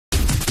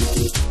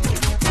A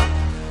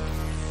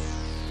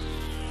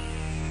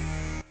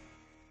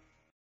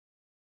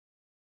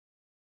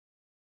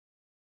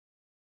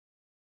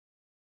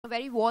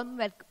very warm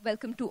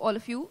welcome to all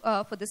of you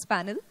for this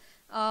panel.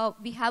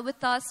 We have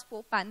with us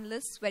 4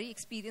 panelists, very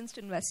experienced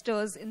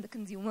investors in the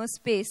consumer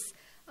space.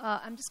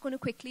 I'm just going to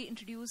quickly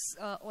introduce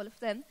all of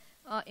them.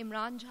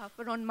 Imran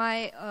Jafar on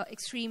my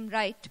extreme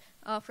right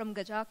from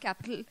Gaja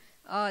Capital.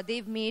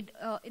 They've made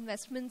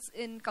investments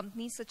in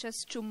companies such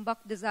as Chumbak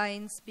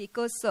Designs,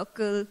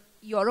 VCCircle,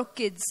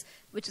 EuroKids,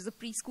 which is a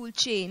preschool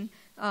chain,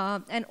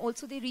 and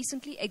also they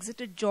recently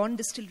exited John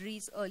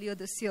Distilleries earlier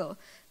this year.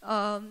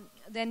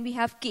 Then we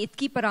have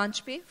Ketki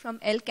Paranjpe from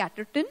L.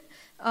 Catterton,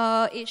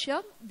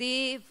 Asia.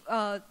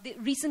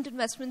 Recent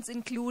investments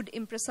include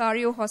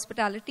Impresario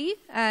Hospitality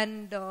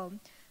and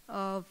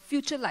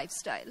Future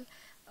Lifestyle.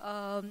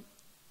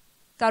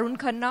 Tarun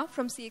Khanna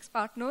from CX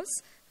Partners.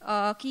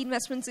 Key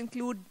investments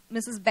include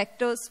Mrs.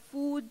 Bector's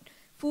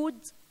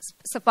Foods,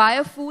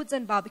 Sapphire Foods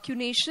and Barbecue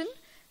Nation.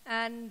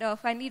 And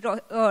finally,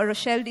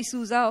 Rochelle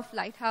D'Souza of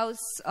Lighthouse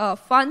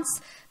Funds.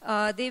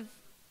 They've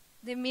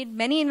made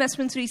many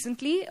investments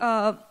recently,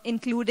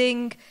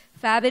 including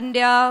Fab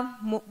India,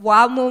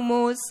 Wow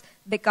Momos,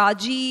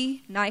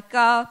 Bekaji,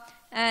 Nykaa,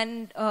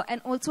 and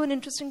also an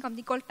interesting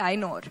company called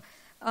Tynor.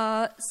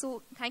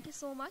 So thank you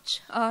so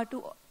much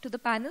to the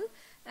panel.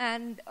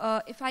 And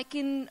if I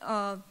can,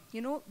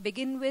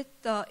 begin with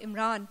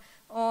Imran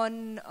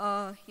on,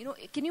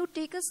 can you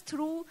take us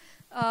through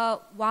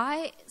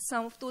why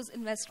some of those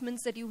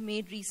investments that you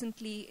made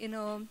recently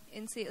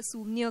in say a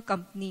souvenir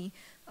company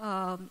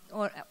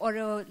or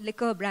a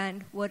liquor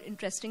brand were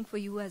interesting for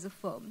you as a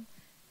firm?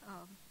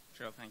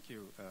 Sure, thank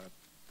you.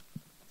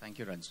 Thank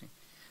you, Rajni.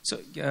 So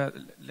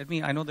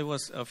I know there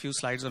was a few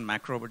slides on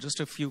macro, but just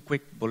a few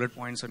quick bullet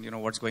points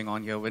on what's going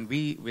on here. When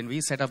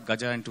we set up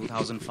Gaja in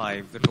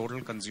 2005, the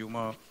total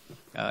consumer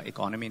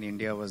economy in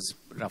India was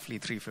roughly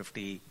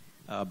 $350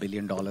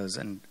 billion,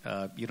 and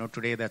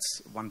today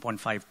that's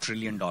 $1.5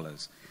 trillion.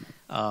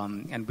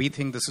 And we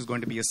think this is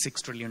going to be a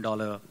 $6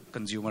 trillion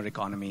consumer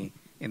economy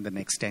in the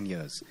next 10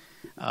 years.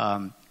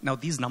 Now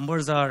these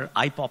numbers are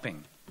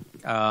eye-popping,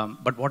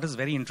 but what is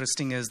very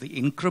interesting is the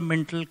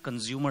incremental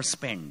consumer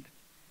spend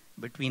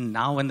between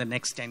now and the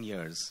next 10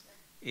 years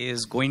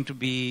is going to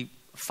be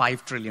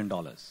 $5 trillion.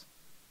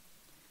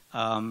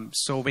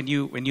 So when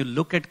you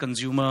look at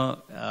consumer,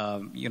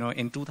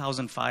 in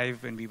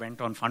 2005 when we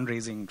went on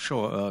fundraising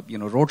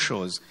road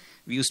shows,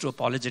 we used to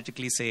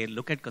apologetically say,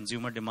 look at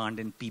consumer demand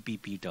in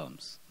PPP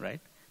terms,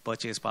 right?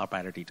 Purchase power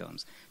parity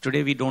terms.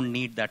 Today we don't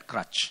need that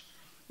crutch.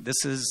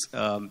 This is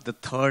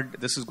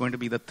This is going to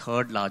be the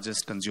 3rd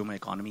largest consumer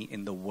economy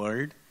in the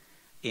world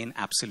in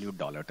absolute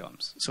dollar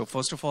terms. So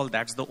first of all,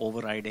 that's the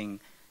overriding,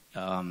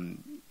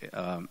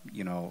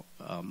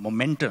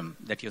 momentum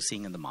that you're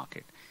seeing in the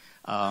market.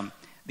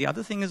 The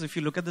other thing is, if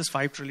you look at this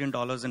 $5 trillion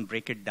and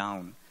break it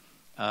down,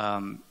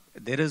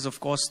 there is, of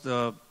course,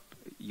 the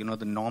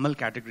normal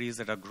categories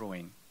that are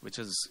growing, which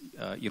is,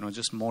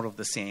 just more of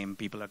the same.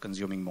 People are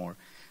consuming more.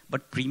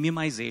 But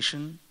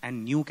premiumization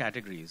and new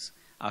categories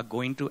are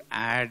going to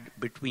add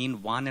between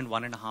 $1 and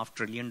 $1.5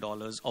 trillion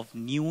of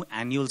new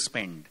annual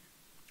spend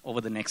over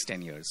the next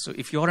 10 years. So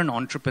if you're an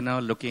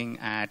entrepreneur looking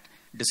at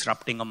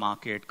disrupting a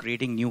market,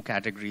 creating new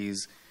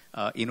categories,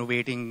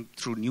 innovating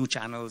through new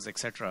channels,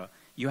 etc.,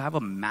 you have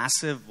a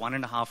massive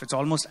 1.5, it's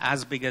almost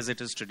as big as it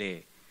is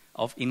today,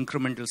 of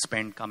incremental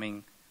spend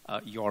coming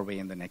your way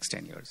in the next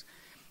 10 years.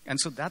 And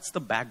so that's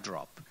the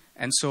backdrop.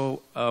 And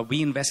so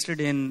we invested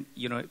in,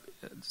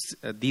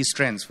 these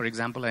trends. For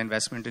example, our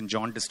investment in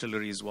John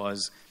Distilleries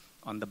was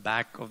on the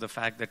back of the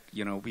fact that,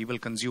 we will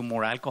consume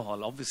more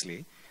alcohol,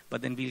 obviously,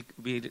 but then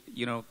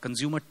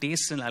consumer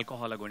tastes in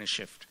alcohol are going to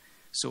shift.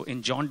 So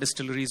in John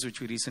Distilleries,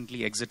 which we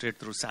recently exited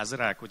through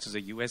Sazerac, which is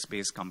a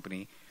US-based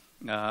company,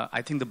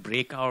 I think the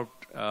breakout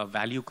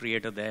value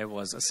creator there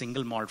was a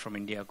single malt from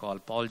India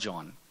called Paul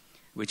John,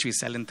 which we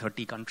sell in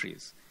 30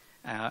 countries.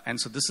 And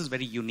so this is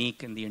very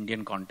unique in the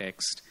Indian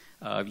context.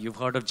 You've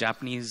heard of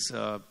Japanese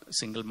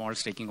single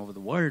malts taking over the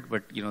world,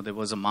 but there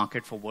was a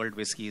market for world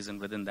whiskeys, and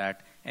within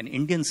that, an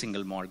Indian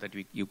single malt that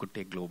you could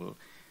take global.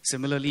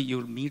 Similarly,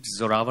 you'll meet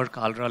Zorawar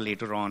Kalra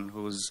later on,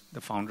 who's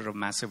the founder of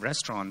Massive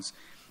Restaurants.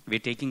 We're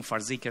taking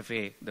Farzi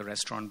Cafe, the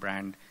restaurant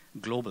brand,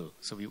 global.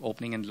 So we're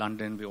opening in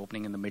London, we're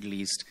opening in the Middle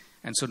East.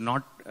 And so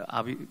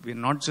we're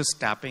not just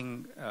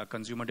tapping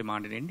consumer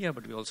demand in India,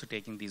 but we're also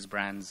taking these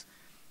brands,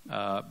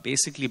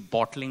 basically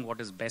bottling what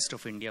is best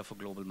of India for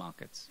global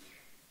markets.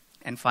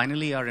 And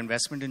finally, our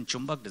investment in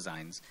Chumbak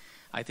Designs.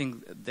 I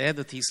think there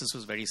the thesis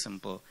was very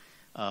simple,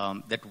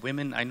 that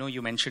women, I know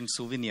you mentioned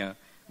souvenir,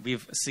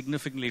 we've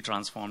significantly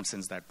transformed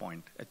since that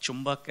point.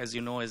 Chumbak, as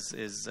you know,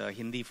 is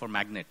Hindi for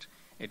magnet.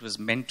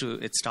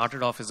 It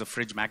started off as a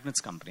fridge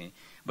magnets company,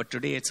 but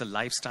today it's a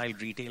lifestyle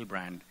retail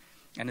brand,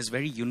 and is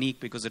very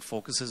unique because it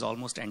focuses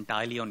almost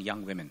entirely on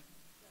young women.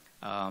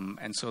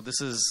 And so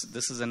this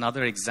is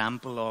another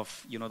example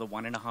of, the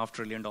 $1.5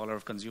 trillion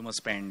of consumer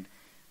spend,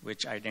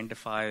 which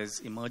identifies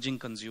emerging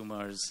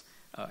consumers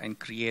and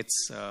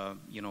creates,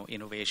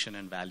 innovation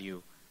and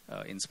value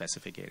in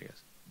specific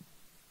areas.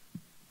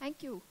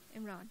 Thank you,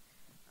 Imran.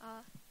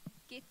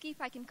 Ketki,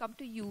 if I can come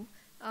to you,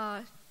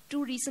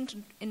 two recent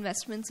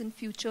investments in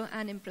Future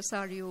and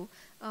Impresario.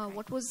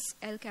 What was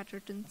L.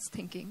 Catterton's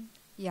thinking?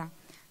 Yeah.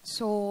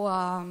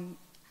 So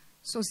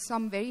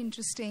some very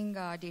interesting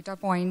data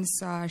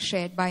points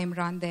shared by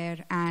Imran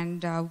there.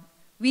 And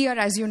we are,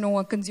 as you know,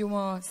 a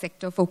consumer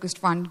sector focused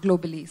fund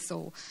globally.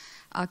 So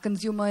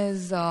consumer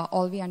is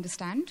all we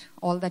understand,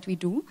 all that we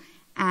do.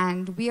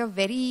 And we are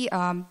very,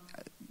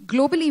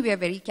 globally, we are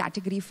very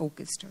category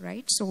focused,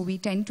 right? So we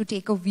tend to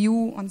take a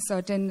view on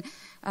certain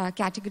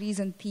categories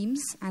and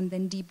themes and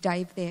then deep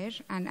dive there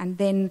and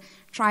then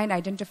try and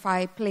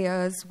identify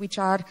players which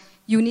are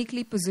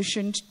uniquely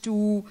positioned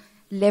to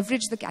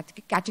leverage the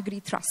category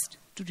thrust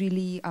to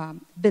really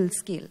build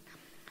scale.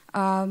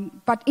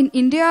 But in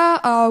India,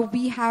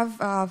 we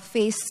have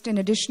faced an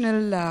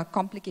additional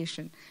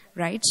complication,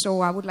 right?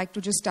 So I would like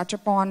to just touch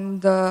upon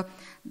the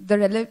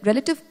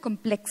relative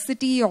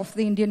complexity of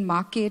the Indian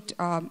market.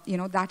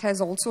 That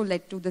has also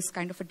led to this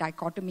kind of a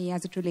dichotomy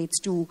as it relates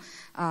to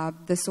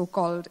the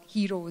so-called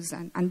heroes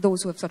and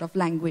those who have sort of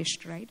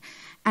languished, right?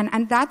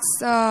 And that's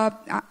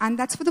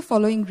for the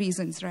following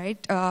reasons,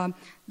 right?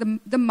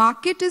 The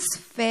market is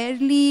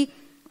fairly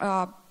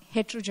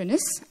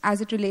heterogeneous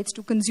as it relates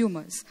to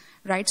consumers,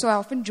 right? So I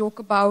often joke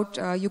about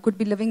you could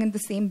be living in the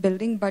same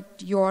building,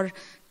 but your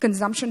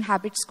consumption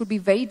habits could be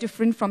very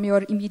different from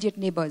your immediate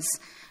neighbors,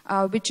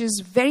 which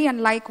is very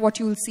unlike what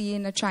you'll see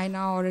in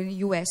China or in the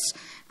US.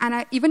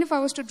 And even if I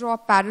was to draw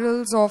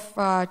parallels of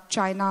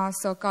China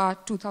circa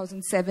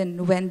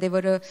 2007, when they were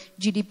a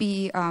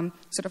GDP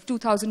sort of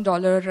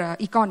 $2,000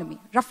 economy,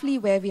 roughly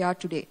where we are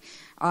today.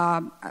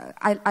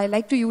 I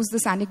like to use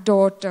this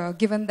anecdote,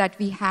 given that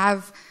we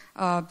have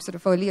sort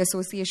of early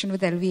association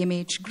with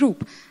LVMH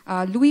Group.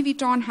 Louis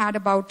Vuitton had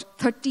about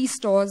 30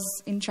 stores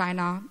in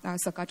China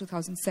circa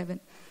 2007.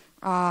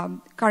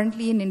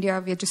 Currently in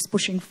India, we are just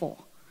pushing 4,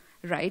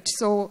 right?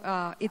 So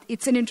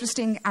it's an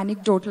interesting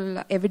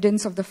anecdotal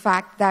evidence of the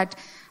fact that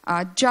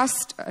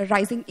just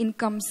rising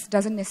incomes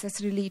doesn't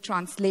necessarily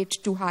translate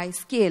to high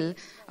scale,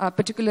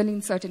 particularly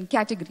in certain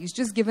categories,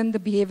 just given the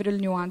behavioral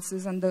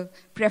nuances and the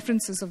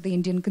preferences of the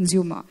Indian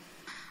consumer.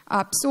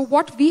 So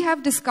what we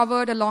have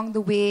discovered along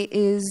the way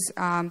is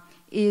the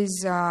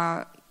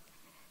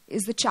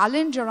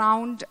challenge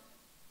around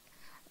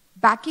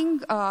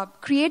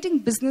creating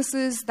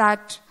businesses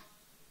that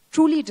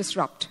truly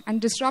disrupt.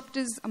 And disrupt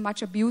is a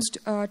much abused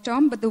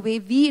term, but the way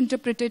we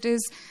interpret it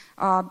is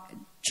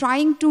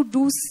trying to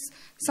do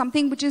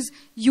something which is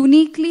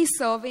uniquely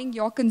serving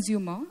your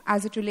consumer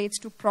as it relates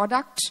to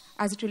product,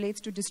 as it relates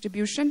to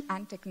distribution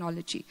and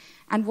technology.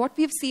 And what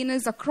we've seen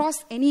is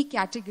across any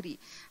category,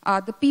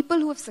 the people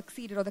who have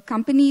succeeded or the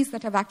companies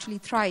that have actually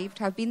thrived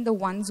have been the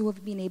ones who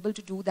have been able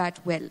to do that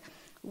well.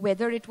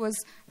 Whether it was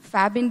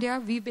Fab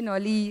India, we've been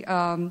early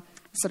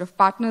sort of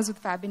partners with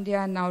Fab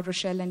India, and now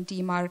Rochelle and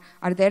team are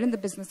there in the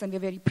business, and we're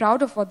very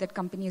proud of what that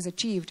company has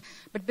achieved.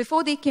 But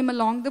before they came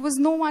along, there was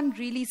no one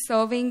really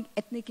serving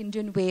ethnic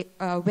Indian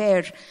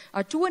wear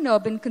to an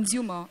urban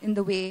consumer in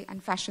the way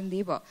and fashion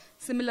they were.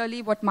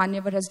 Similarly, what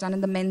Manyavar has done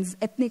in the men's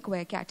ethnic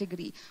wear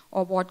category,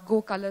 or what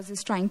Go Colors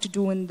is trying to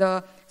do in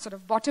the sort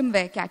of bottom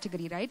wear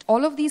category, right?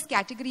 All of these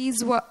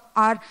categories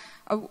are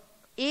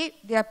A,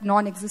 they are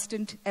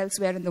non-existent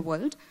elsewhere in the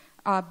world.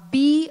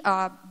 B,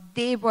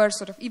 they were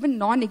sort of even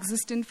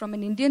non-existent from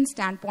an Indian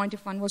standpoint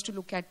if one was to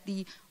look at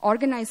the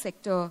organized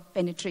sector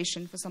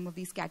penetration for some of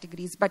these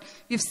categories. But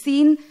we've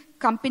seen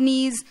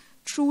companies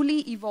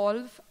truly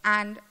evolve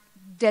and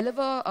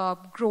deliver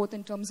growth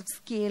in terms of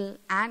scale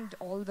and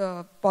all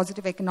the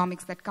positive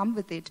economics that come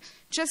with it,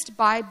 just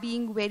by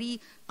being very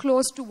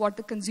close to what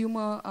the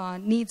consumer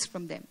needs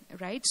from them,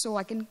 right? So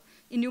I can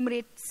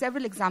enumerate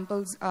several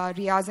examples.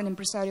 Riaz and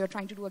Impresario are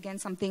trying to do, again,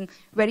 something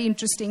very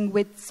interesting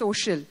with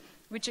social,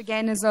 which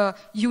again is a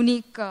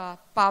unique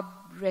pub,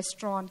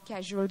 restaurant,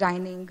 casual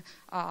dining,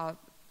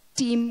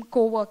 team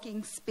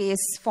co-working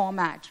space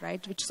format,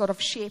 right, which sort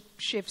of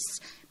shifts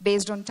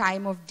based on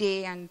time of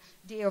day and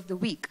day of the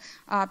week.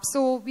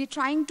 So we're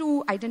trying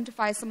to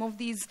identify some of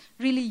these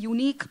really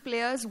unique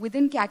players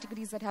within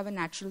categories that have a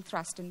natural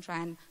thrust and try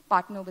and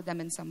partner with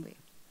them in some way.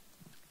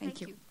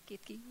 Thank you.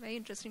 Ketki. Very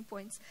interesting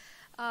points.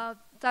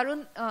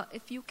 Tarun,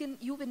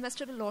 you've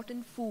invested a lot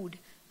in food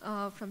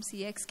from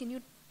CX. Can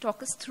you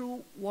talk us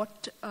through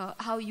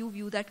how you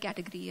view that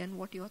category and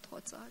what your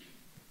thoughts are?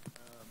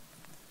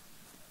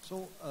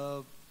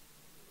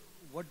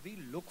 What we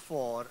look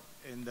for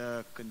in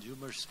the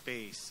consumer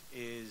space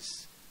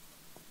is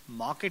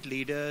market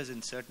leaders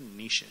in certain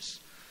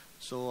niches.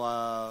 So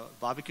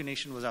Barbecue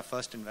Nation was our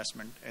first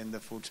investment in the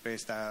food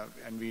space,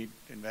 and we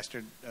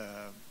invested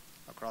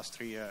across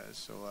 3 years.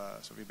 So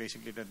we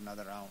basically did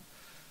another round.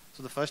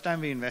 So the first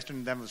time we invested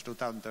in them was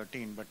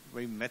 2013, but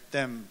we met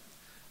them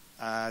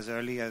as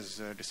early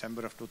as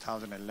December of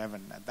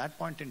 2011. At that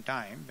point in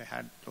time, they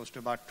had close to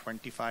about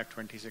 25,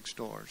 26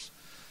 stores.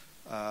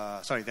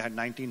 They had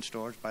 19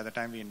 stores. By the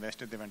time we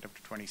invested, they went up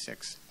to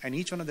 26. And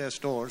each one of their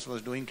stores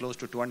was doing close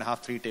to 2.5,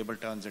 3 table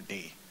turns a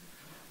day,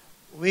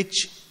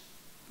 which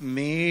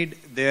made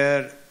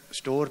their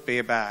store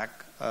payback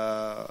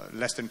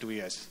less than 2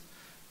 years.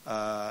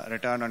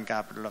 Return on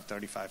capital of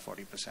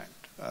 35-40%.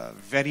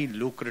 Very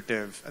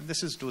lucrative. And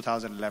this is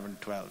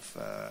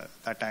 2011-12.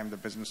 That time the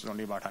business was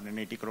only about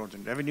 180 crores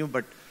in revenue,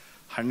 but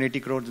 180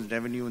 crores in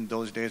revenue in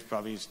those days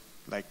probably is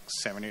like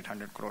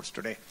 700-800 crores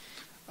today.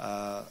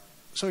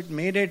 So it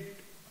made it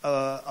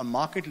a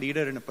market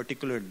leader in a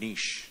particular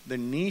niche. The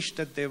niche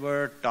that they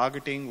were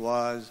targeting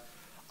was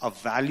a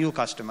value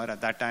customer.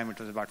 At that time, it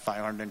was about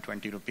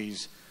 520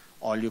 rupees,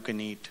 all you can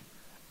eat,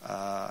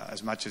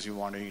 as much as you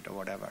want to eat or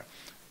whatever.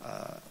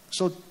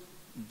 So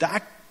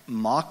that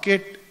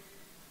market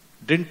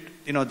didn't,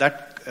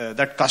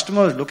 that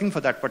customer was looking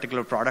for that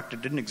particular product.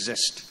 It didn't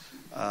exist.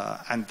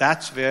 And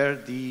that's where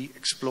the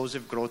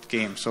explosive growth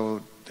came.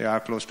 So they are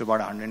close to about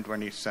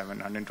 127,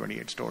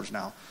 128 stores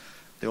now.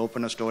 They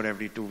open a store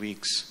every 2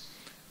 weeks.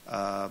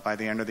 By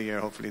the end of the year,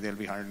 hopefully there'll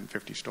be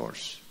 150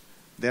 stores.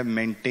 They've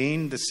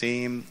maintained the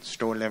same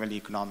store level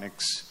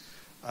economics.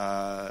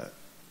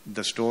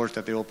 The stores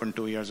that they opened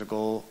 2 years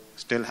ago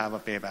still have a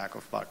payback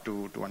of about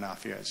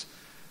 2.5 years.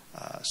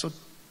 So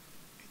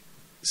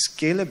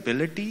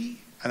scalability,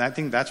 and I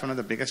think that's one of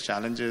the biggest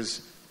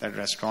challenges that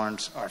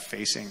restaurants are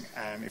facing.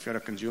 And if you're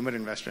a consumer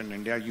investor in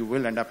India, you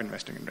will end up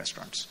investing in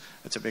restaurants.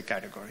 It's a big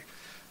category.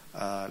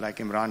 Like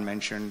Imran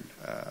mentioned,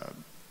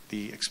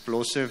 the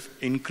explosive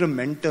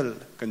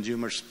incremental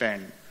consumer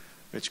spend,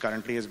 which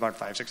currently is about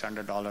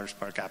 $500-600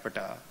 per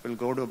capita, will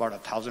go to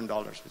about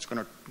 $1,000. It's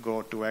going to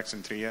go 2x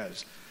in 3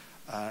 years.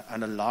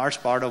 And a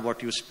large part of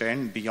what you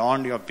spend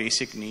beyond your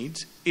basic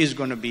needs is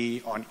going to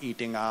be on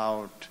eating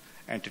out,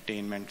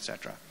 entertainment,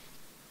 etc.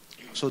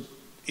 So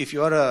if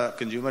you're a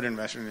consumer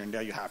investor in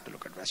India, you have to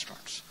look at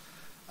restaurants.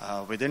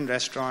 Within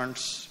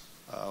restaurants,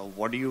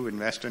 what do you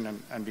invest in?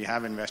 And we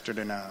have invested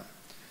in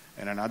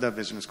another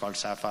business called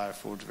Sapphire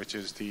Foods, which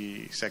is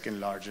the second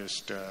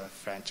largest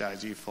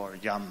franchisee for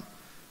Yum.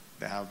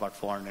 They have about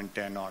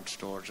 410 odd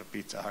stores of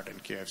Pizza Hut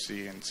and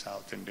KFC in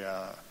South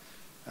India,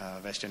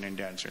 Western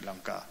India, and Sri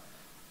Lanka.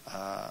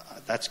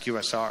 That's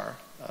QSR,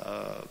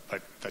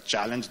 but the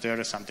challenge there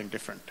is something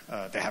different.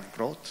 They have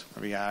growth.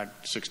 We add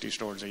 60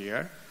 stores a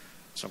year,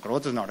 so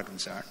growth is not a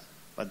concern.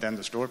 But then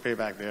the store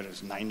payback there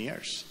is 9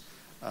 years.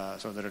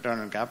 So the return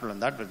on capital in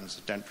that business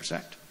is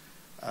 10%.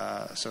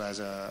 So as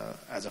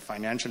a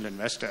financial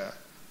investor,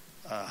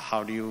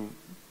 how do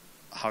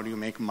you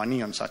make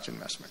money on such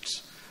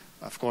investments?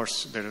 Of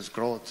course, there is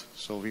growth,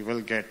 so we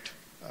will get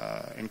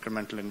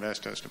incremental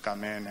investors to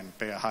come in and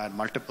pay a higher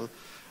multiple.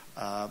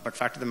 But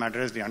fact of the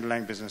matter is the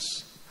underlying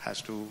business has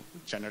to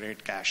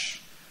generate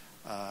cash.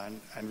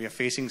 And we are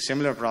facing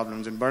similar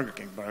problems in Burger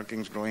King. Burger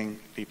King's growing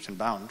leaps and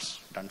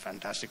bounds, done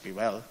fantastically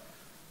well.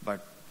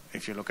 But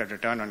if you look at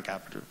return on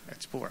capital,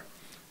 it's poor.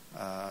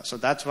 So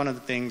that's one of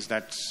the things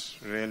that's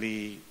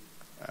really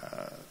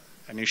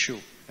an issue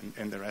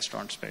in the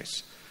restaurant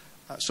space.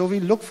 So we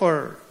look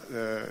for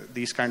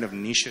these kind of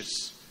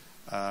niches.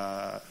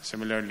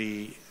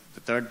 Similarly, the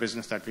third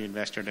business that we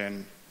invested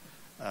in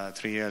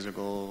 3 years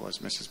ago was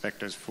Mrs.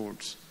 Bector's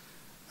Foods.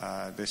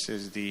 This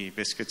is the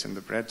biscuits and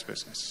the breads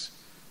business.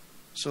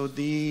 So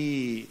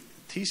the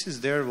thesis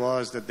there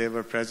was that they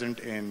were present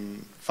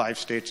in 5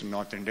 states in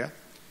North India.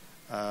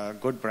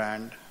 Good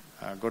brand,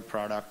 good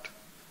product,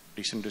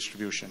 decent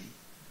distribution.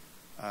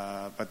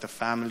 But the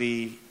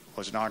family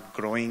was not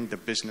growing the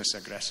business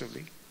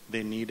aggressively.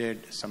 They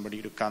needed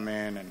somebody to come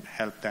in and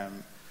help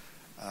them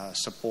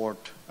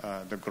support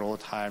the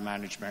growth, hire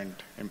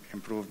management,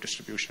 improve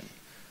distribution.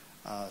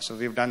 So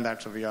we've done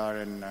that. So we are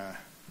in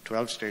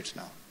 12 states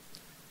now.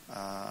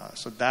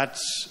 So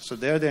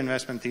there the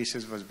investment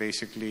thesis was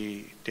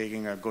basically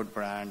taking a good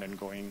brand and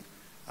going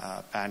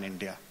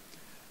pan-India.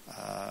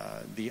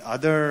 The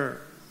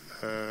other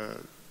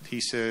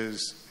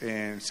thesis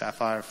in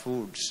Sapphire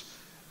Foods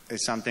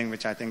is something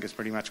which I think is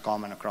pretty much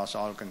common across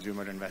all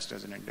consumer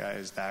investors in India,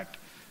 is that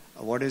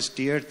what is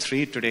tier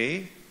 3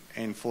 today,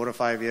 in 4 or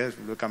 5 years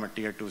will become a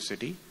tier 2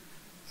 city.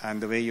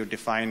 And the way you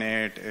define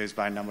it is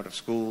by number of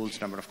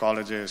schools, number of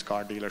colleges,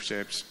 car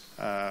dealerships,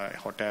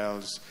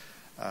 hotels,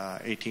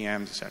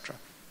 ATMs, etc.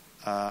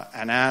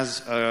 And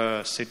as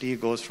a city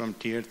goes from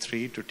tier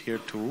 3 to tier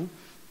 2,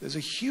 there's a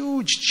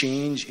huge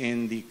change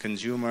in the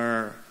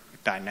consumer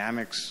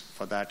dynamics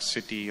for that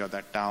city or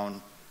that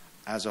town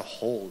as a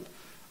whole.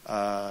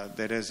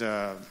 There is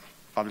a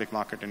public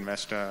market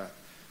investor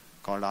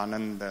called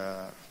Anand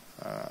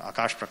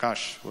Akash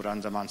Prakash, who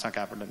runs Amansa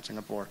Capital in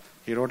Singapore.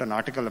 He wrote an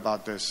article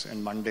about this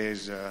in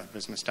Monday's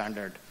Business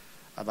Standard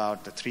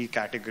about the 3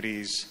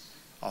 categories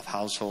of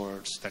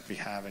households that we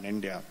have in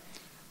India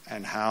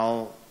and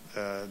how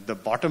the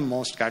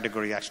bottommost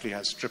category actually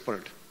has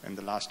tripled in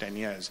the last 10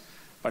 years.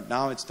 But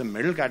now it's the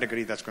middle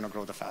category that's going to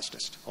grow the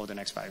fastest over the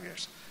next 5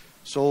 years.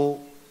 So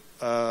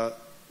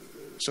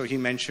he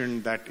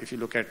mentioned that if you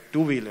look at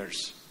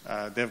two-wheelers,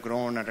 they've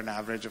grown at an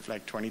average of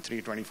like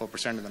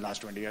 23-24% in the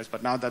last 20 years.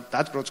 But now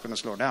that growth's going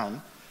to slow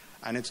down,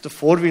 and it's the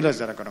four-wheelers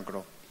that are going to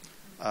grow.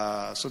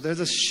 So there's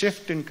a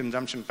shift in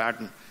consumption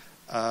pattern.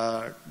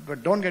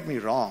 But don't get me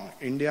wrong,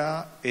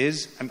 India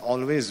is and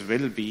always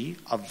will be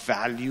a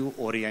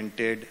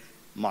value-oriented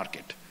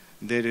market.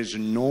 There is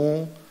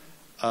no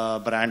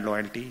brand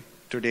loyalty.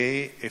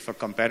 Today, if a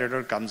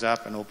competitor comes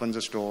up and opens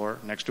a store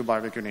next to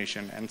Barbecue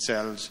Nation and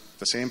sells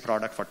the same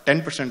product for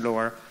 10%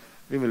 lower,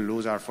 we will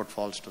lose our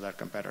footfalls to that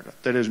competitor.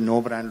 There is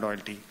no brand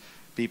loyalty.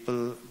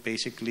 People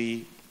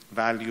basically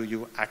value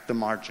you at the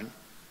margin.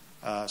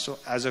 So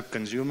as a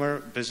consumer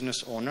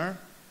business owner,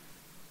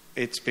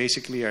 it's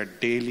basically a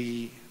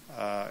daily,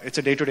 it's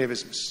a day-to-day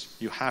business.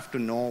 You have to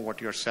know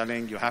what you're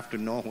selling. You have to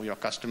know who your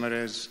customer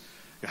is.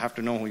 You have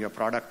to know who your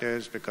product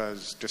is,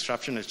 because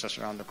disruption is just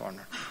around the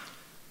corner.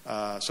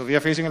 So we are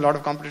facing a lot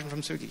of competition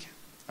from Swiggy.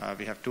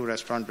 We have 2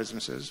 restaurant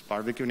businesses.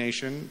 Barbecue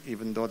Nation,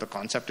 even though the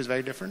concept is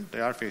very different, they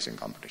are facing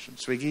competition.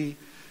 Swiggy,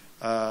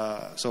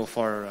 so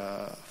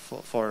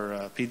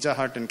for Pizza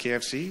Hut and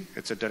KFC,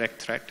 it's a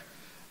direct threat,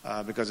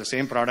 because the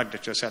same product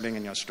that you're selling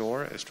in your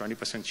store is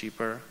 20%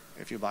 cheaper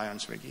if you buy on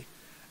Swiggy.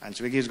 And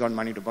Swiggy's got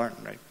money to burn,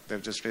 right?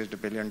 They've just raised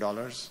 $1 billion.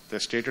 Their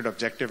stated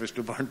objective is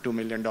to burn $2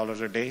 million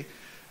a day.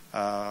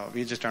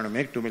 We're just trying to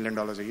make $2 million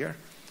a year.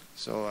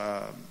 So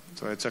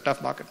it's a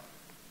tough market.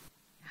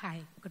 Hi,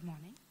 good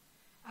morning.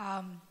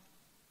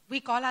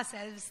 We call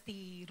ourselves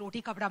the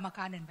Roti Kapda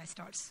Makan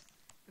investors,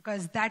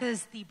 because that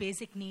is the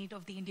basic need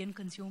of the Indian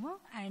consumer,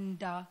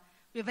 and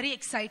we're very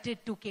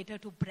excited to cater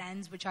to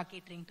brands which are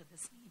catering to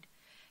this need.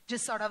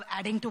 Just sort of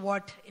adding to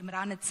what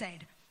Imran had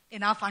said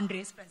in our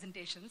fundraise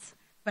presentations,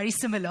 very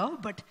similar,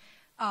 but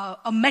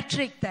a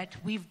metric that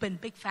we've been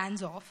big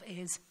fans of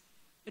is,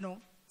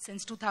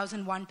 since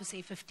 2001 to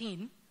say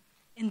 15,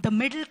 in the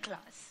middle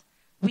class,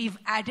 we've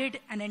added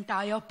an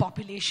entire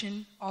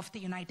population of the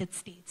United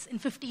States in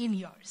 15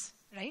 years,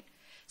 right?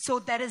 So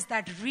there is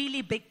that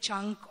really big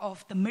chunk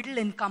of the middle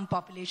income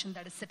population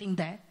that is sitting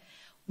there,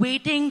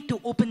 waiting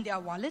to open their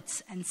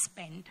wallets and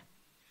spend.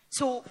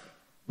 So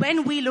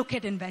when we look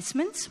at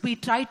investments, we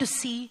try to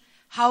see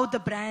how the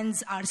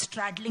brands are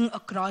straddling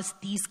across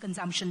these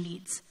consumption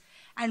needs.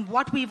 And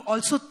what we've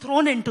also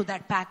thrown into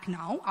that pack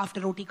now,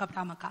 after Roti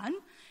Kapda Makan,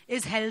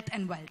 is health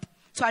and wealth.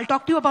 So I'll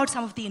talk to you about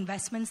some of the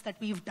investments that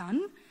we've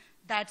done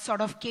that sort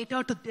of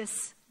cater to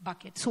this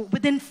bucket. So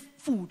within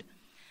food,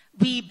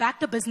 we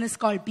backed a business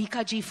called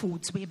Bikaji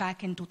Foods way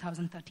back in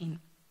 2013.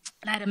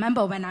 And I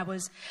remember when I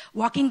was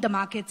walking the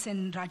markets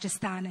in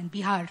Rajasthan and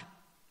Bihar,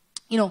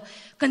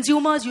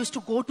 consumers used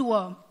to go to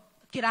a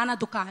kirana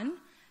dukan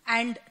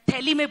and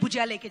theli mein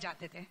bhujia leke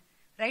jate the,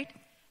 right?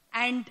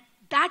 And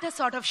that has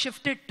sort of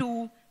shifted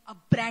to a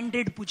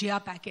branded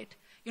bhujia packet.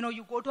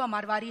 You go to a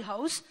Marwari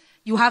house,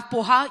 you have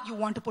poha, you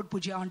want to put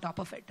bhujia on top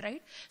of it,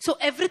 right? So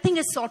everything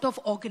is sort of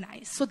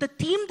organized. So the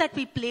theme that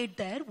we played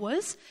there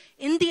was,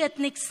 in the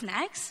ethnic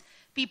snacks,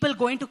 people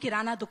going to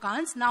kirana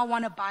dukans now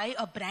want to buy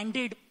a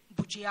branded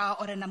bhujia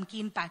or a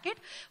namkeen packet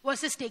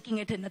versus taking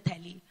it in a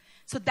theli.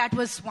 So that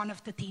was one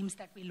of the themes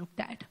that we looked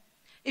at.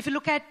 If you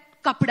look at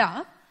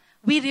kapda,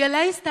 we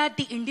realized that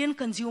the Indian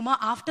consumer,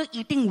 after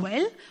eating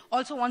well,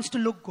 also wants to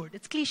look good.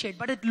 It's cliched,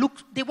 but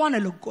they want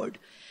to look good.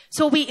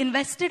 So we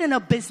invested in a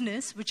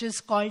business which is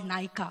called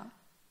Nykaa.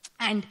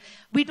 And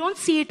we don't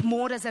see it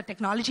more as a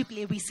technology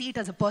play. We see it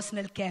as a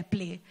personal care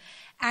play.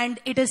 And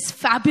it is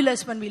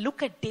fabulous when we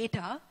look at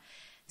data.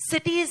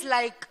 Cities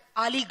like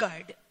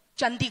Aligarh,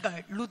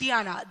 Chandigarh,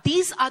 Ludhiana,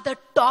 these are the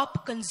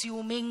top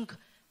consuming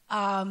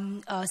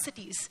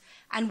cities.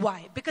 And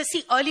why? Because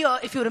see, earlier,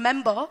 if you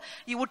remember,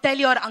 you would tell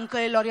your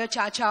uncle or your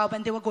chacha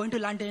when they were going to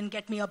London,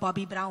 get me a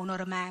Bobby Brown or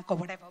a Mac or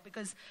whatever,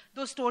 because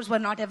those stores were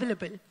not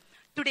available.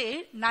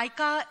 Today,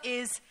 Nykaa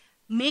is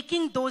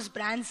making those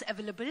brands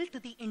available to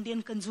the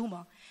Indian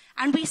consumer.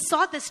 And we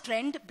saw this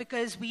trend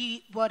because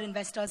we were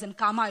investors in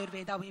Kama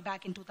Ayurveda way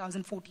back in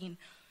 2014.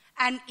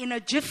 And in a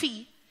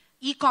jiffy,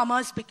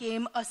 e-commerce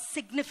became a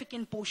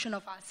significant portion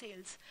of our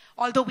sales,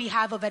 although we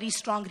have a very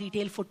strong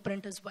retail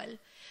footprint as well.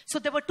 So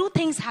there were 2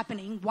 things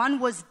happening. One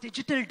was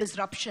digital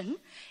disruption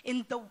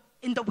in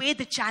the way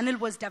the channel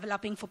was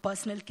developing for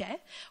personal care.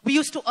 We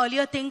used to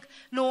earlier think,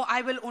 no,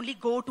 I will only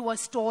go to a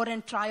store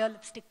and try a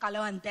lipstick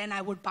color and then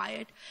I would buy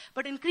it.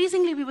 But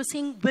increasingly we were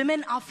seeing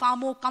women are far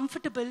more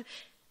comfortable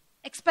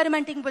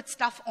experimenting with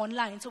stuff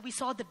online. So we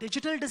saw the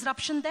digital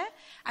disruption there,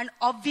 and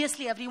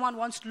obviously everyone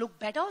wants to look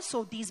better,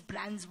 so these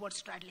brands were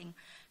straddling.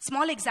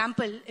 Small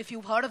example, if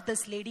you've heard of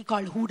this lady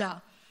called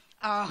Huda,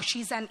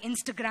 she's an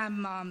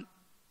Instagram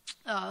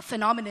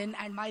phenomenon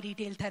and my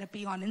retail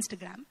therapy on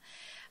Instagram,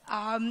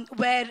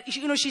 where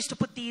she used to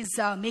put these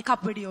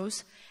makeup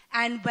videos,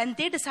 and when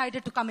they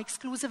decided to come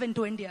exclusive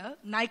into India,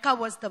 Nykaa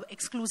was the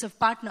exclusive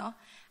partner,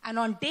 and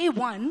on day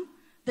 1,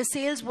 the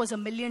sales was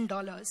 $1 million.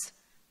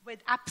 With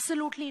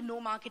absolutely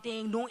no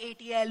marketing, no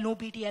ATL, no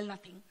BTL,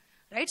 nothing,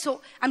 right? So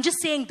I'm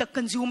just saying the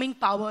consuming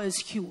power is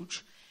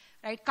huge,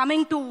 right?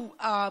 Coming to,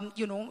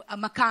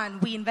 Makan,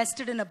 we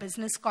invested in a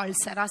business called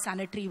Sarah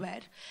Sanitary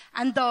Ware.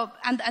 And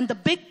the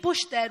big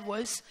push there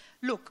was,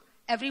 look,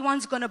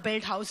 everyone's going to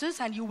build houses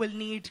and you will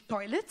need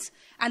toilets.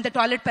 And the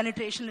toilet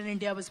penetration in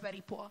India was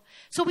very poor.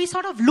 So we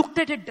sort of looked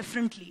at it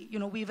differently.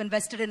 We've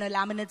invested in a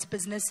laminates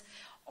business,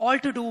 all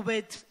to do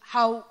with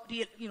how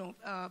we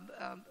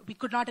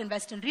could not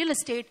invest in real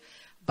estate.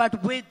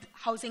 but with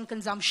housing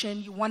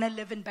consumption, you want to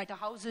live in better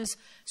houses,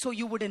 so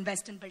you would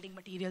invest in building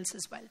materials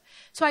as well.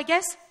 So I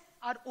guess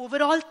our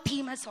overall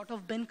theme has sort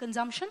of been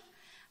consumption,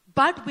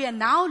 but we are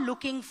now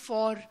looking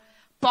for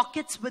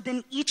pockets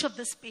within each of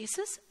the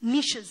spaces,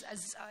 niches,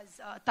 as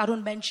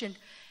Tarun mentioned.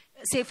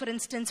 Say, for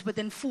instance,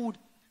 within food,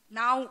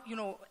 now,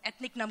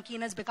 ethnic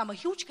namkeen has become a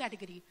huge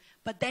category,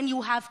 but then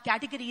you have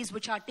categories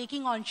which are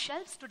taking on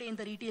shelves today in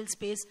the retail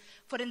space.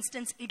 For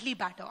instance, idli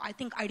batter. I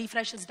think ID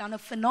Fresh has done a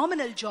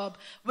phenomenal job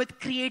with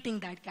creating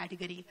that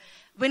category.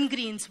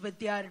 Wingreens with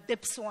their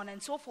dips, so on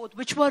and so forth,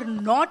 which were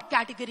not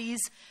categories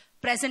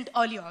present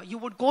earlier. You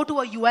would go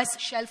to a US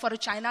shelf or a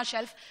China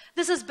shelf.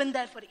 This has been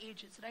there for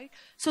ages, right?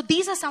 So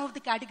these are some of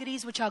the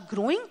categories which are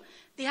growing.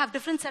 They have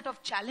different set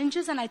of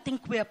challenges, and I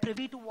think we are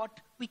privy to what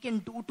we can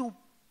do to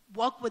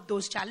work with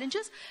those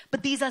challenges.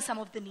 But these are some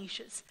of the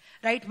niches,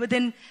 right?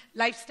 Within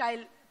lifestyle,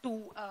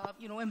 to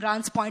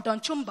Imran's point on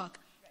chumbak.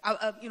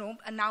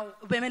 And now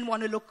women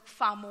want to look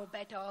far more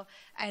better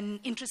and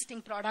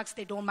interesting products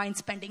they don't mind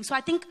spending. So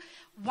I think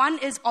one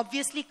is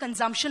obviously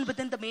consumption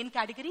within the main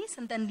categories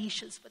and then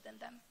niches within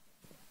them.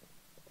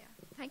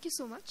 Thank you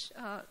so much.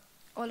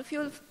 All of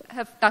you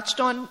have touched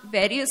on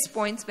various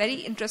points, very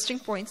interesting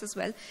points as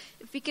well.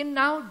 If we can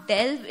now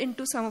delve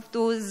into some of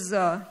those,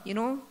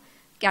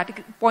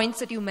 points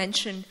that you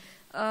mentioned.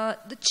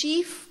 The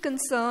chief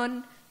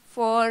concern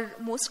for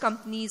most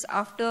companies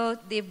after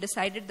they've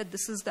decided that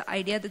this is the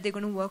idea that they're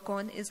going to work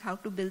on is how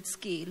to build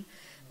scale.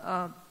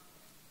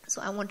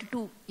 So I wanted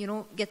to,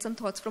 get some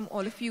thoughts from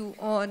all of you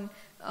on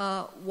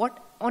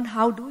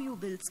how do you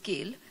build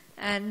scale?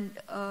 And,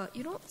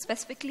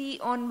 specifically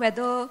on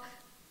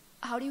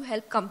how do you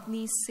help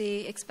companies,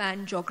 say,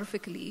 expand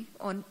geographically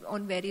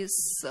on various,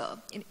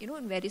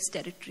 in various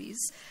territories?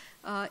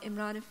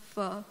 Imran, if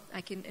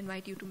I can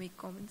invite you to make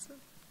comments.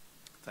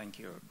 Thank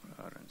you,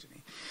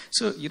 Ranjini.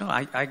 So,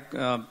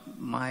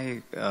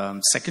 my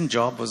second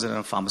job was in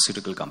a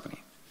pharmaceutical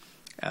company.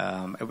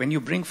 When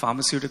you bring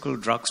pharmaceutical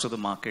drugs to the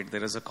market,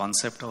 there is a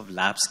concept of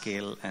lab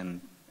scale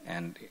and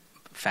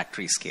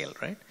factory scale,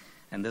 right?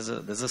 And there's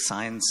a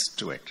science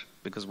to it,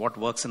 because what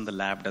works in the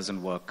lab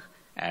doesn't work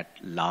at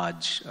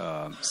large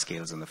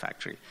scales in the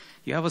factory.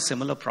 You have a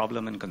similar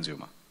problem in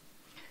consumer.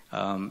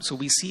 So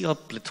we see a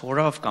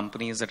plethora of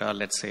companies that are,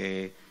 let's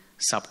say,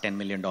 sub $10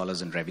 million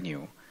in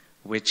revenue,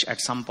 which at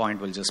some point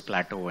will just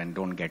plateau and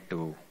don't get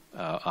to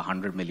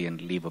 100 million,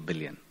 leave $1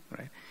 billion,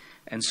 right?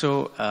 And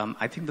so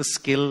I think the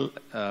skill,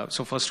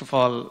 so first of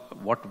all,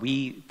 what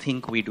we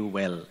think we do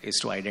well is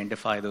to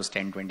identify those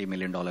 $10, $20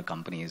 million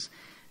companies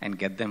and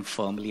get them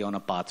firmly on a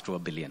path to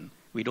 $1 billion.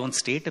 We don't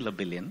stay till $1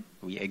 billion,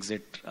 we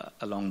exit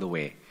along the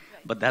way.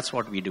 Right. But that's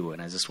what we do,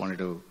 and I just wanted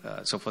to,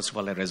 so first of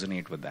all, I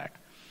resonate with that.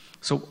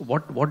 So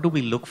what do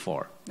we look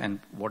for, and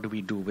what do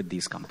we do with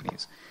these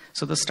companies?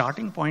 So the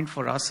starting point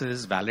for us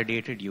is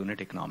validated unit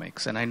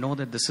economics. And I know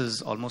that this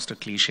is almost a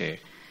cliche,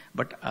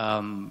 but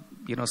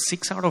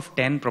 6 out of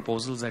 10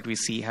 proposals that we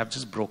see have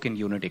just broken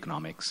unit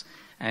economics.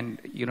 And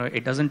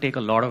it doesn't take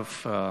a lot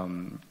of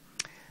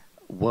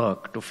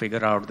work to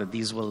figure out that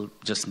these will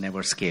just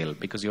never scale,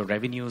 because your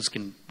revenues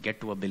can get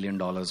to $1 billion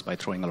by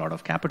throwing a lot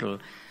of capital,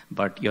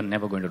 but you're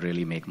never going to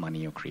really make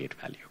money or create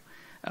value.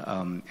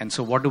 And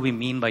so what do we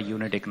mean by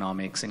unit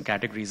economics? In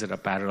categories that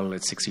apparel,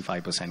 it's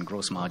 65%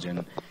 gross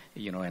margin,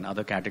 in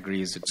other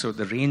categories. So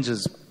the range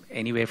is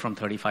anywhere from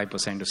 35%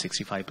 to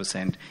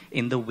 65%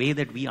 in the way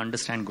that we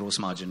understand gross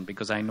margin,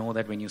 because I know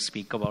that when you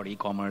speak about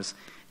e-commerce,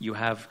 you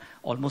have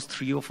almost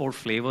 3 or 4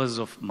 flavors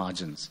of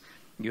margins.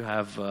 You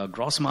have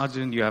gross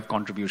margin, you have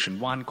contribution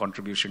 1,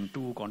 contribution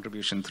 2,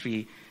 contribution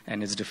 3,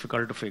 and it's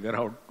difficult to figure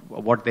out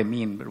what they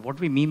mean. But what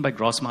we mean by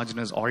gross margin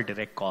is all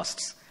direct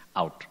costs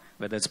out,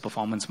 whether it's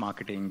performance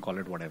marketing, call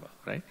it whatever,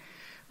 right?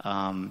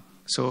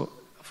 So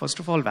first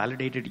of all,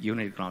 validated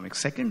unit economics.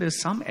 Second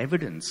is some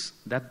evidence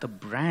that the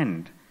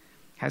brand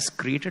has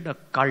created a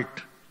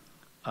cult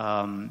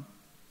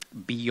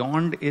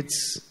beyond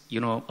its,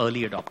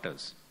 early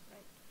adopters.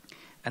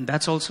 And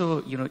that's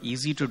also,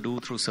 easy to do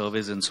through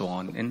surveys and so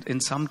on. In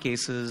some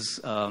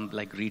cases,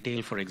 like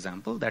retail, for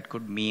example, that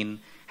could mean,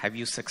 have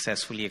you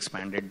successfully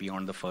expanded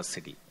beyond the first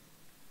city,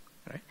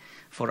 right?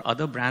 For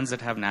other brands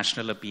that have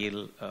national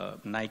appeal,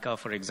 Nykaa,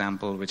 for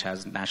example, which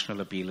has national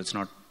appeal, it's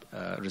not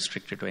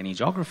restricted to any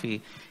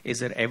geography. Is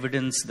there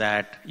evidence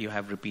that you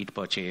have repeat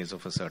purchase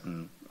of a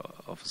certain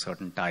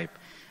type?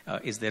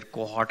 Is there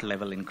cohort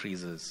level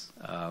increases,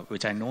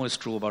 which I know is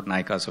true about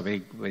Nykaa, so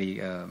very,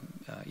 very,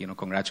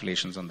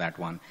 congratulations on that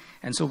one.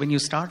 And so when you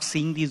start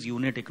seeing these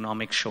unit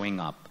economics showing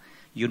up,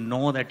 you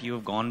know that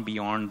you've gone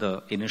beyond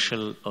the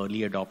initial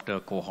early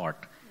adopter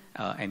cohort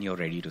and you're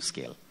ready to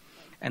scale.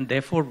 And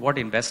therefore, what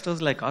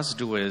investors like us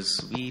do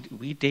is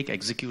we take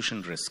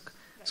execution risk.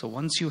 So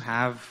once you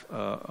have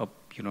a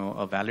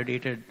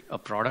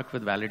product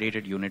with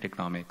validated unit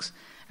economics,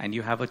 and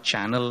you have a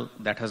channel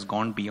that has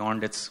gone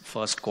beyond its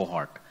first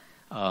cohort,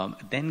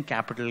 then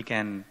capital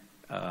can,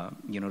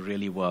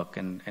 really work.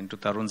 And to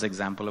Tarun's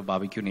example of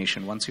Barbecue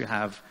Nation, once you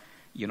have,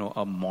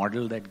 a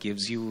model that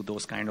gives you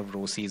those kind of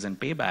ROCEs and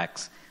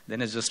paybacks,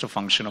 then it's just a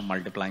function of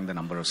multiplying the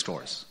number of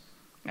stores,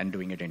 and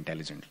doing it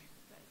intelligently.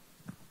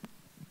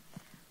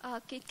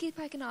 Ketki, if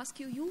I can ask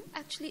you, you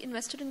actually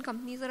invested in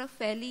companies that are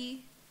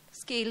fairly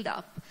scaled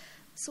up.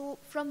 So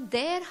from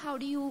there, how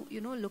do you,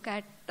 look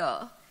at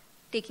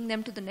taking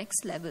them to the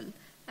next level?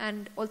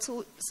 And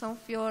also some of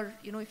your,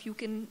 if you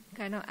can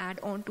kind of add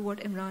on to what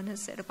Imran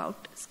has said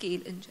about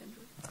scale in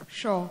general.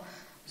 Sure.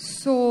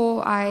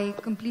 So I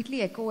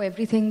completely echo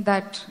everything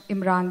that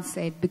Imran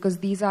said, because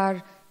these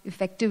are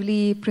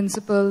effectively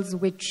principles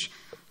which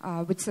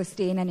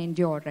sustain and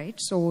endure, right?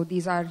 So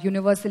these are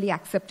universally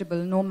acceptable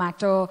no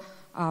matter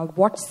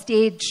what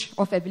stage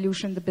of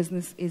evolution the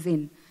business is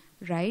in,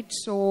 right?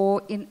 So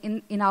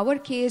in our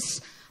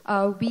case,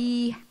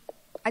 we,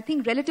 I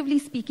think relatively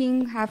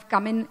speaking, have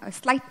come in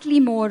slightly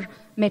more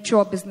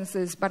mature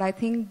businesses. But I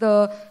think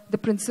the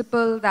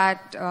principle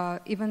that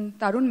even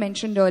Tarun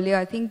mentioned earlier,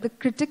 I think the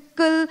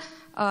critical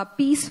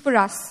piece for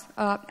us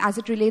as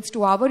it relates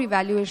to our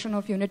evaluation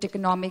of unit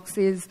economics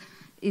is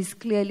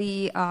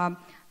clearly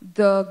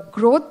the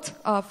growth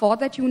for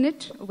that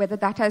unit, whether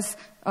that has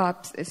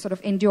sort of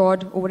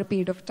endured over a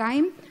period of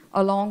time,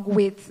 along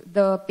with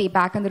the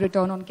payback and the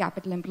return on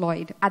capital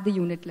employed at the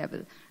unit level,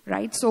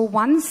 right? So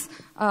once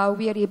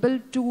we are able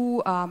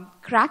to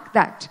crack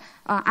that,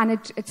 and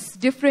it's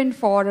different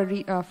for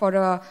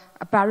a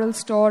apparel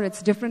store,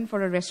 it's different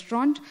for a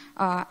restaurant,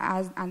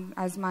 as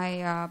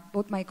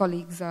both my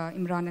colleagues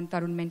Imran and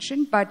Tarun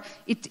mentioned, but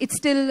it's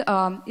still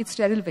it's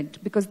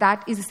relevant, because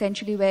that is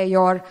essentially where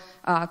your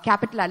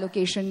capital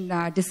allocation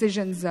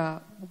decisions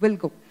will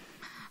go.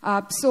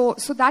 So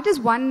that is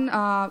one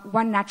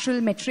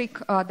natural metric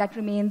that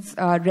remains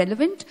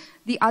relevant.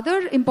 The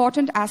other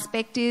important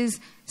aspect is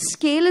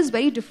scale is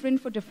very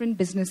different for different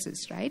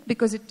businesses, right?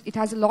 Because it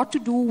has a lot to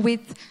do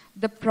with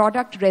the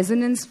product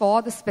resonance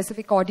for the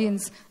specific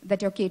audience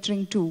that you're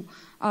catering to.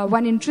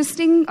 One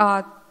interesting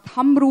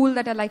thumb rule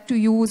that I like to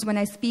use when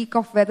I speak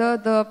of whether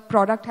the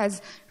product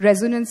has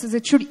resonance is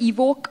it should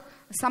evoke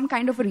some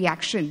kind of a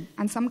reaction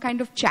and some kind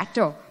of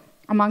chatter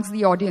amongst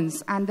the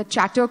audience. And the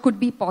chatter could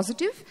be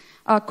positive,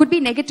 could be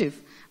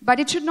negative, but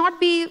it should not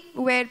be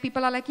where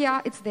people are like,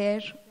 yeah, it's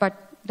there,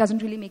 but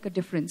doesn't really make a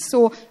difference.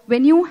 So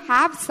when you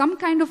have some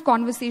kind of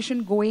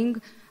conversation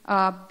going,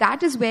 that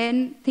is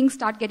when things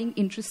start getting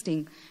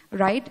interesting,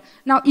 right?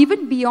 Now,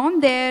 even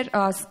beyond there,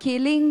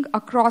 scaling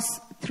across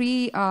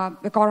our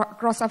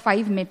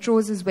 5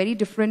 metros is very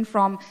different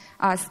from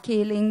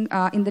scaling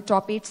in the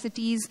top 8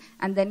 cities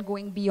and then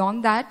going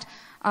beyond that.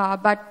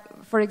 But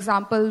for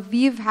example,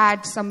 we've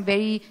had some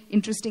very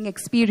interesting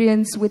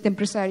experience with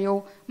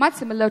Impresario, much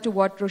similar to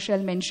what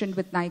Rochelle mentioned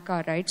with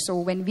Nykaa, right? So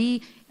when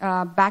we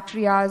backed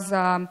Riaz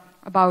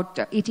about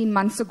 18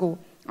 months ago,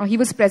 he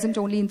was present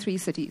only in 3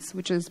 cities,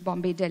 which is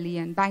Bombay, Delhi,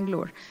 and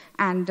Bangalore.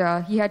 And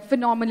he had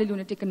phenomenal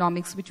unit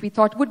economics, which we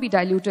thought would be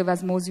dilutive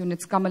as most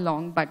units come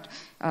along. But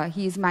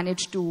he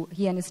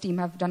and his team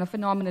have done a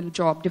phenomenal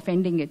job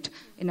defending it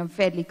in a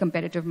fairly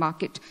competitive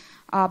market.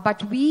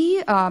 But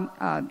we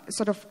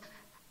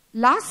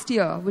last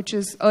year, which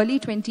is early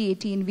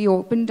 2018, we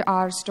opened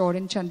our store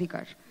in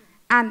Chandigarh.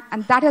 And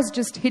that has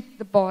just hit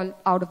the ball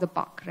out of the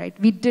park, right?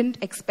 We didn't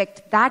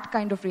expect that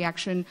kind of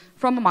reaction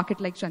from a market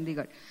like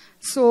Chandigarh.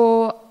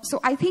 So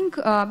I think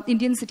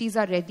Indian cities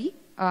are ready.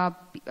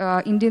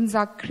 Indians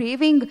are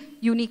craving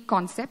unique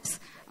concepts.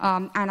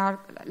 And are,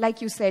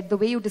 like you said, the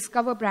way you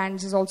discover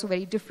brands is also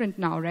very different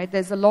now, right?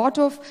 There's a lot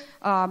of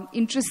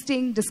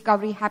interesting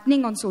discovery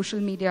happening on social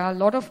media, a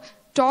lot of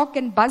talk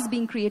and buzz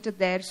being created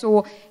there.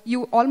 So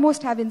you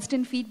almost have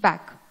instant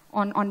feedback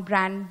on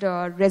brand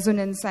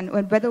resonance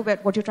and whether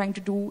what you're trying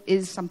to do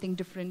is something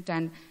different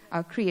and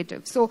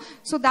creative. So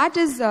that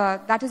is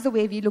the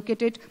way we look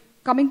at it.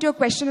 Coming to your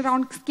question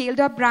around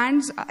scaled up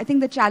brands, I think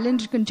the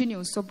challenge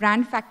continues. So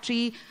Brand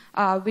Factory,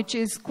 which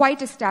is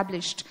quite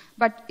established,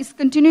 but is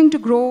continuing to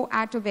grow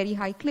at a very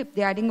high clip.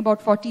 They're adding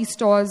about 40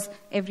 stores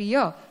every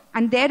year.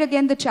 And there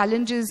again, the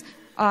challenge is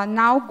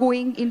now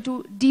going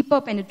into deeper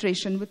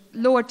penetration with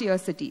lower tier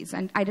cities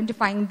and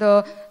identifying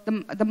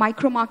the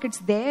micro markets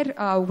there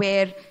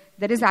where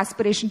there is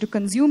aspiration to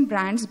consume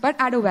brands but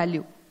add a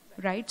value,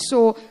 right?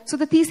 So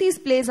the thesis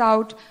plays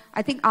out.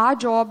 I think our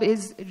job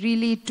is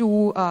really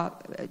to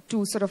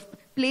sort of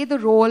play the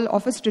role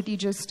of a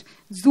strategist,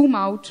 zoom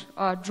out,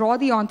 draw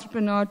the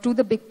entrepreneur to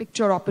the big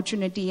picture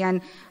opportunity,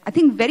 and I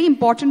think very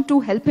important to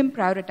help him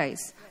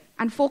prioritize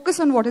and focus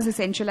on what is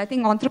essential. I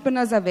think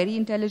entrepreneurs are very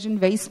intelligent,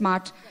 very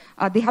smart.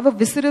 They have a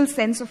visceral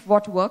sense of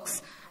what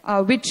works,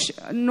 which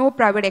no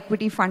private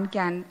equity fund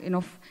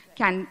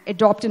can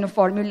adopt in a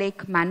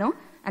formulaic manner,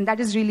 and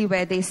that is really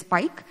where they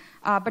spike.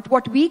 But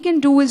what we can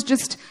do is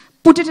just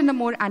put it in a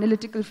more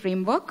analytical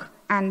framework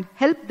and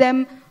help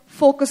them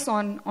focus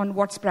on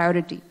what's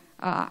priority,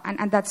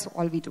 and that's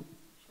all we do.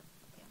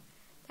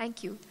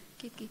 Thank you,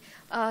 Kiki.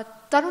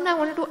 Tarun, I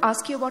wanted to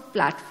ask you about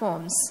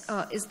platforms.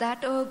 Is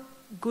that a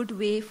good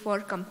way for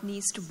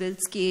companies to build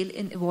scale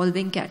in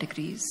evolving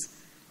categories?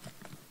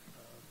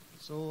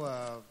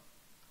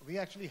 We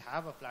actually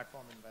have a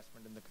platform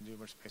investment in the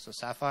consumer space. So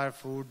Sapphire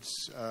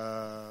Foods,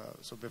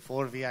 so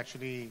before we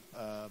actually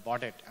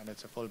bought it, and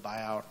it's a full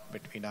buyout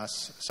between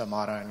us,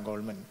 Samara and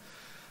Goldman.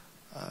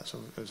 So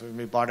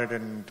we bought it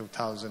in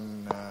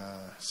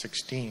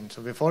 2016.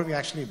 So before we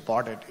actually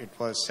bought it, it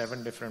was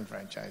 7 different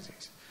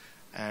franchisees.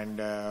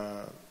 And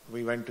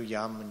we went to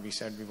Yum and we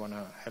said, we want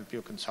to help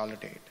you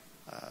consolidate.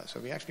 So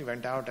we actually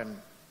went out and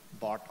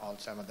bought all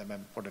 7 of them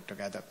and put it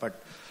together.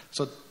 But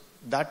so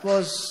that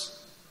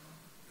was,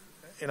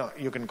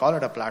 you can call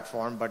it a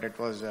platform, but it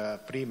was a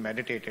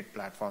premeditated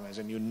platform, as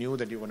in you knew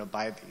that you were going to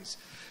buy these.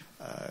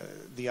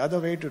 The other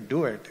way to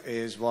do it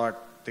is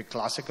what the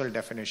classical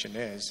definition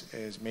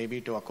is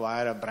maybe to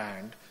acquire a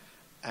brand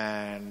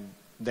and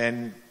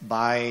then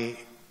buy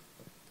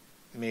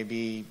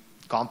maybe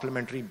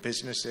complementary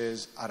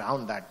businesses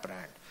around that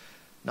brand.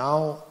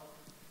 Now,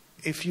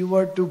 if you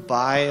were to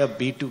buy a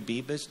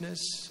B2B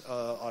business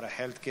or a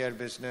healthcare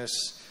business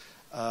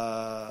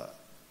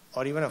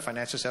or even a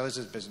financial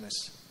services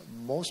business,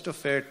 most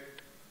of it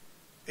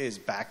is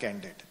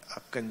back-ended.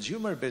 A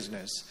consumer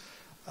business,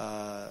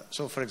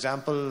 so for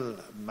example,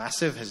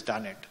 Massive has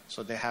done it.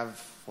 So they have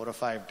 4 or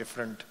 5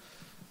 different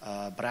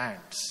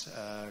brands.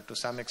 To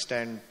some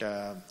extent,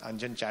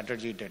 Anjan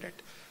Chatterjee did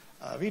it.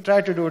 We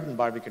tried to do it in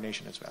Barbecue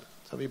Nation as well.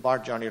 So we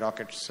bought Johnny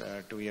Rockets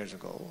 2 years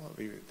ago.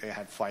 They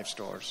had 5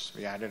 stores.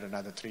 We added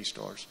another 3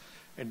 stores.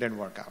 It didn't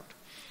work out.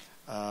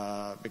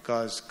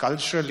 Because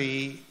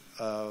culturally,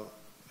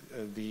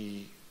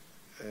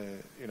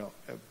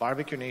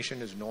 Barbecue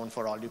Nation is known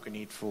for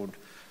all-you-can-eat food.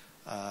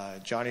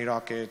 Johnny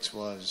Rockets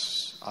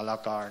was a la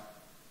carte,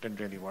 didn't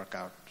really work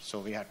out, so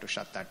we had to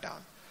shut that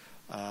down.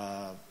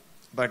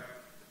 But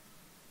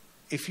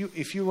if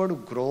you were to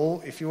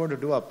grow, if you were to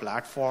do a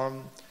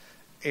platform,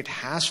 it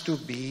has to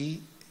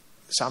be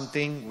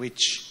something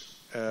which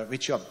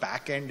your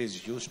back end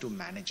is used to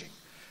managing.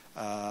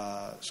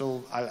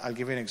 So I'll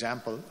give you an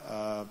example.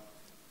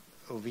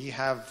 We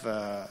have,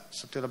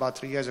 so till about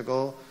 3 years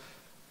ago,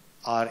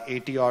 our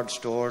 80-odd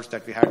stores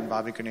that we had in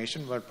Barbecue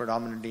Nation were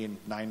predominantly in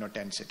 9 or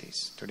 10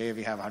 cities. Today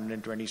we have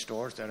 120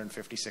 stores. They're in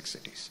 56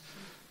 cities.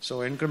 So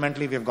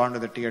incrementally we've gone to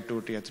the tier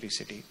 2, tier 3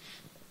 city.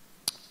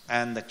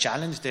 And the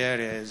challenge there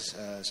is,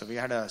 so we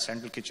had a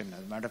central kitchen.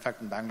 As a matter of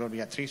fact, in Bangalore we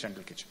had 3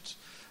 central kitchens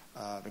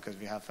because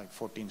we have like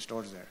 14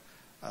 stores there.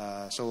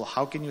 So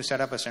how can you set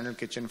up a central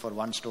kitchen for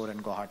 1 store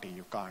in Guwahati?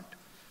 You can't.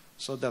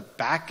 So the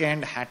back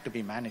end had to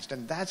be managed.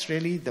 And that's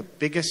really the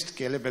biggest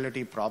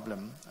scalability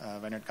problem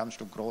when it comes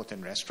to growth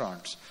in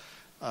restaurants.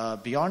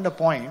 Beyond a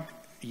point,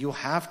 you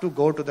have to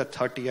go to the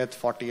 30th,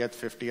 40th,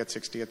 50th,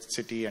 60th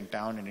city and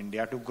town in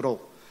India to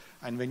grow.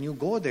 And when you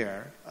go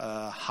there,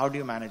 how do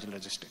you manage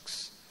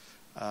logistics?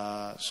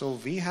 So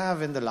we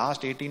have, in the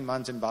last 18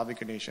 months in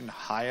Barbecue Nation,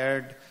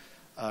 hired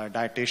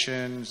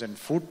dietitians and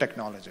food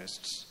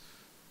technologists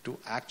to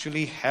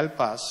actually help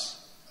us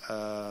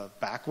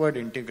backward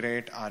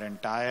integrate our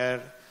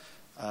entire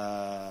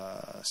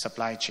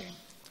supply chain.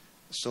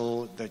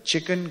 So the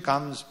chicken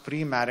comes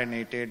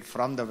pre-marinated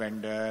from the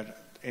vendor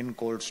in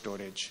cold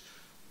storage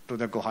to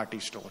the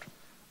Guwahati store.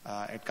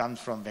 It comes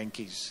from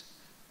Venky's.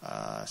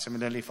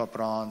 Similarly for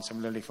prawns,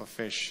 similarly for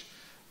fish.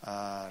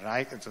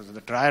 Right? So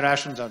the dry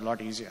rations are a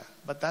lot easier.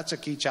 But that's a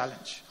key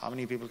challenge. How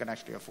many people can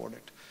actually afford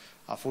it?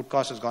 Our food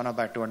cost has gone up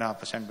by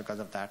 2.5% because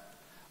of that.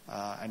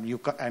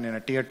 And in a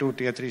tier 2,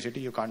 tier 3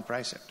 city, you can't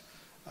price it.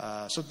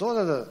 So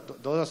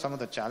those are some of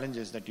the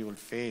challenges that you will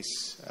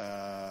face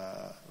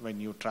when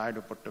you try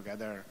to put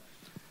together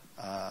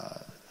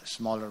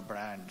smaller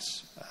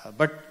brands.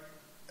 But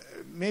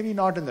maybe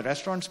not in the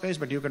restaurant space,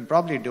 but you can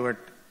probably do it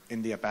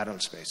in the apparel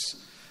space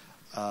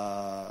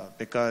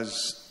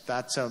because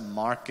that's a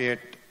market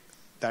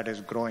that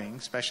is growing,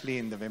 especially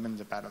in the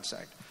women's apparel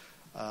side.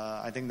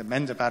 I think the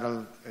men's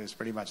apparel is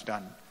pretty much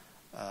done.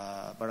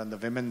 But on the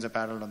women's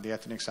apparel, on the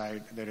ethnic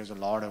side, there is a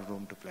lot of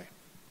room to play.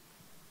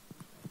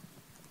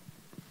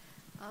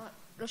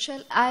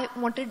 Rochelle, I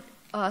wanted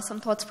some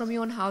thoughts from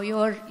you on how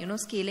you're,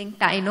 scaling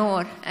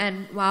Tainor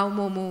and Wow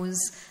Momos,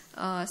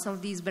 some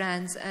of these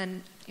brands,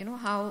 and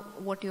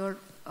what your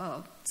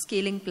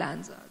scaling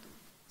plans are.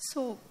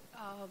 So,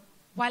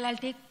 while I'll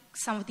take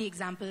some of the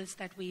examples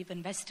that we've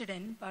invested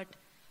in, but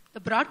the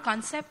broad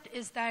concept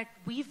is that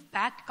we've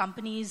backed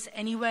companies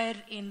anywhere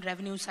in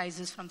revenue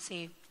sizes from,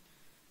 say,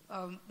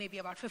 maybe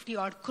about 50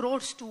 odd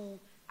crores to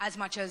as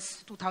much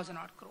as 2,000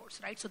 odd crores,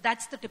 right? So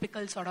that's the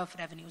typical sort of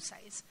revenue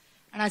size.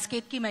 And as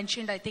Ketki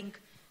mentioned, I think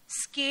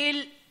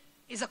scale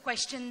is a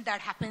question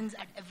that happens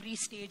at every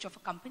stage of a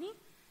company.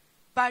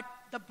 But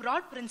the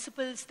broad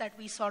principles that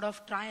we sort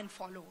of try and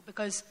follow,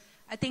 because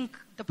I think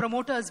the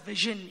promoter's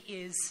vision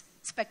is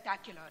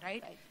spectacular,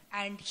 right?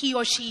 And he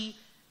or she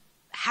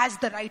has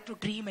the right to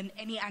dream in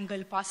any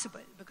angle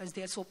possible because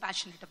they're so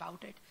passionate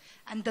about it.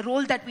 And the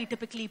role that we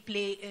typically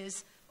play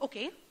is,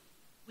 okay,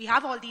 we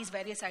have all these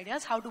various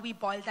ideas. How do we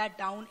boil that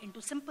down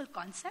into simple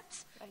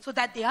concepts so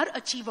that they are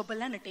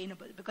achievable and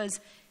attainable? Because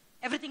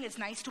everything is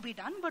nice to be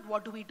done, but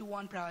what do we do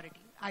on priority?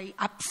 I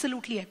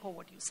absolutely echo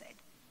what you said.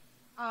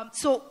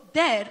 So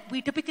there,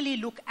 we typically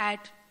look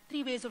at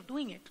 3 ways of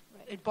doing it.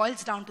 It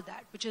boils down to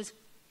that, which is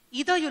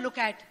either you look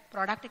at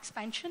product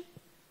expansion,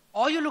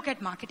 or you look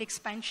at market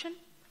expansion,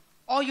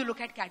 or you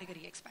look at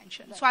category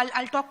expansion. So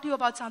I'll talk to you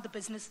about some of the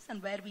businesses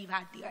and where we've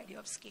had the idea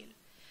of scale.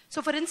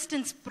 So for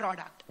instance,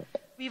 product.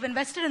 We've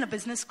invested in a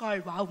business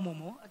called Wow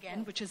Momo,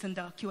 again, which is in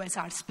the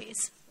QSR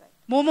space.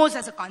 Momos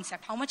as a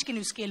concept, how much can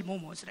you scale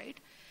momos, right?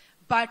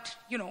 But,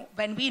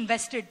 when we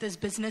invested, this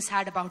business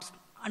had about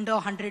under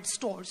 100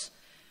 stores.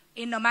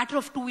 In a matter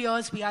of 2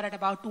 years, we are at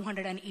about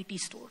 280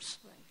 stores.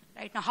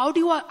 Right? Now,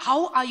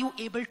 how are you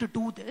able to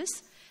do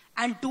this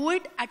and do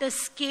it at a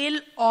scale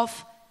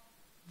of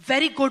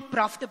very good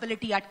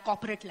profitability at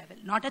corporate level,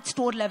 not at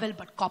store level,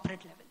 but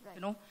corporate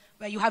level,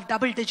 where you have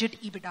double-digit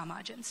EBITDA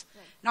margins.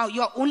 Now,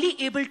 you're only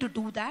able to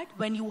do that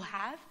when you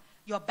have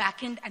your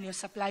backend and your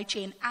supply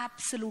chain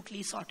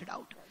absolutely sorted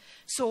out.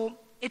 So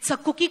it's a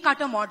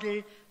cookie-cutter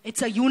model.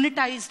 It's a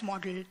unitized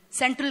model,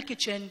 central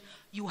kitchen.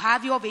 You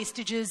have your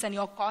wastages and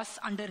your costs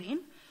under in.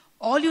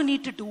 All you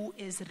need to do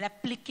is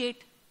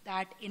replicate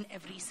that in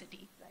every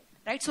city.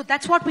 Right? So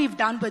that's what we've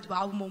done with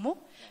Wow Momo.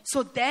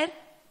 So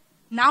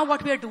now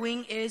what we are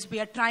doing is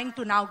we are trying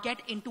to now get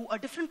into a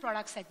different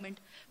product segment,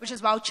 which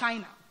is Wow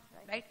China.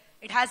 Right?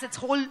 It has its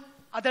whole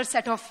other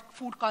set of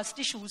food cost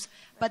issues,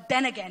 but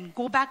then again,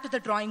 go back to the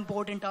drawing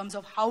board in terms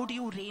of how do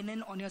you rein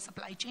in on your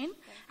supply chain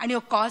and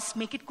your costs,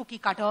 make it cookie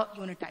cutter,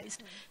 unitized.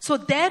 So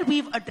there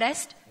we've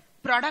addressed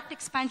product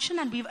expansion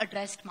and we've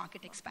addressed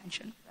market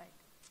expansion.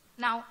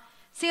 Now,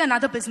 say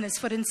another business,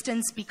 for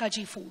instance,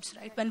 Bikaji Foods,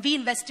 right? When we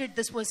invested,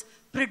 this was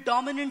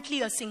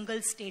predominantly a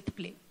single state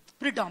play,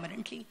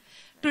 predominantly.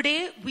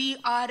 Today, we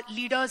are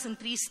leaders in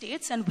 3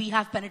 states and we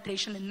have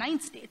penetration in 9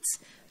 states,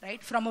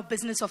 right? From a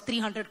business of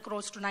 300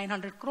 crores to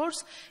 900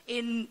 crores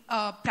in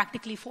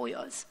practically 4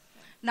 years.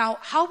 Now,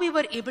 how we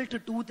were able to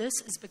do this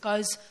is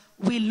because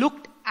we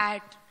looked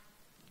at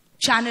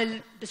channel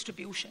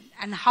distribution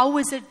and how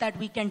is it that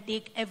we can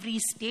take every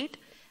state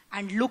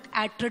and look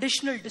at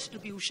traditional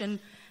distribution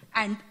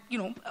and,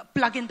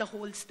 plug in the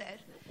holes there.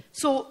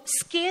 So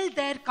scale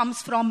there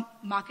comes from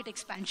market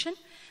expansion.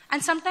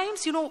 And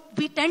sometimes,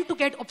 we tend to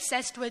get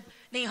obsessed with,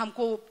 nahi,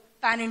 humko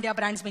pan-India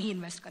brands mein hi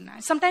invest karna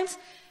hai. Sometimes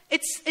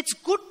it's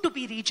good to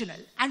be regional.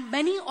 And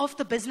many of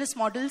the business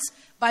models,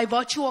 by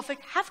virtue of it,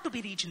 have to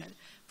be regional.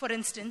 For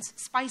instance,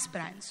 spice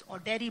brands or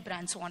dairy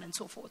brands, so on and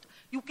so forth.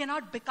 You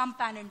cannot become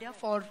pan-India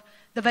for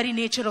the very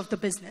nature of the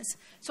business.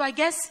 So I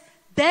guess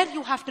there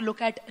you have to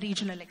look at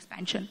regional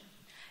expansion.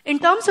 In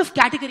terms of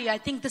category, I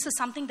think this is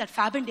something that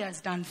Fab India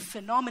has done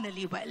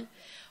phenomenally well.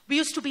 We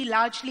used to be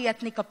largely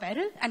ethnic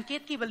apparel, and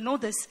Ketki will know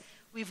this.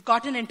 We've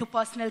gotten into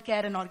personal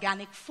care and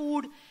organic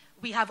food.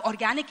 We have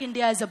Organic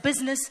India as a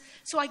business.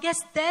 So I guess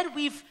there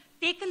we've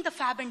taken the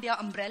Fab India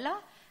umbrella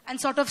and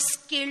sort of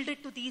scaled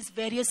it to these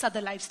various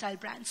other lifestyle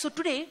brands. So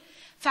today,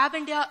 Fab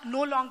India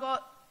no longer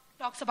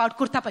talks about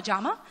kurta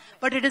pajama,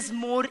 but it is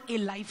more a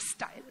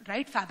lifestyle,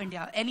 right? Fab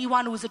India.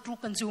 Anyone who is a true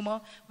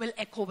consumer will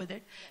echo with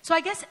it. So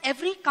I guess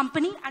every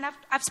company, and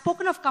I've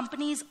spoken of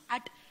companies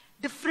at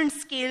different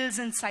scales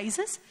and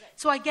sizes.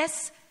 So I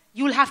guess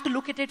you'll have to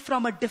look at it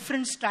from a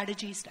different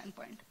strategy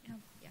standpoint. Yeah.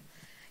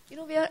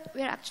 We are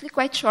actually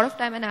quite short of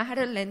time, and I had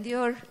a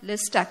lengthier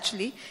list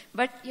actually.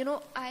 But,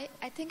 I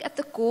think at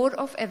the core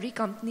of every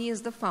company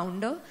is the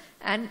founder.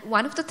 And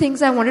one of the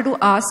things I wanted to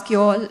ask you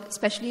all,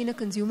 especially in a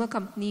consumer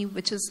company,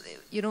 which is,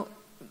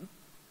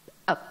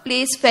 a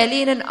place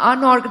fairly in an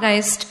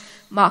unorganized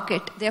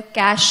market. They're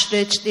cash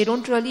rich. They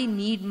don't really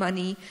need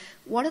money.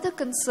 What are the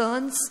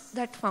concerns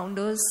that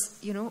founders,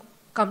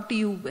 come to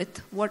you with?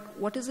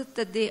 What is it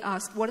that they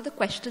ask? What are the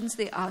questions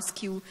they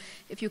ask you?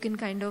 If you can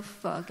kind of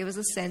give us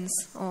a sense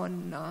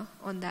on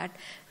that.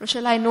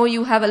 Rochelle, I know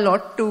you have a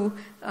lot to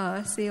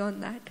say on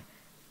that.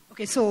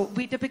 Okay, so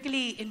we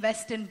typically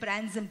invest in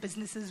brands and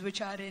businesses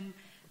which are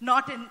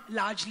not in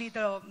largely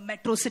the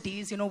metro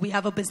cities. We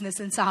have a business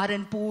in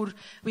Saharanpur.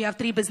 We have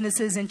 3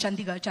 businesses in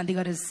Chandigarh.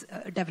 Chandigarh is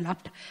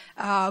developed.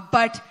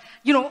 But,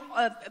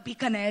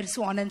 Bikaner,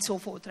 so on and so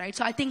forth, right?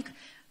 So I think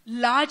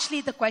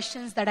largely the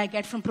questions that I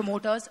get from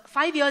promoters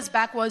 5 years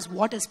back was,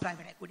 what is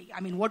private equity?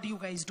 I mean, what do you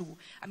guys do?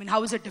 I mean,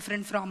 how is it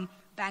different from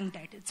bank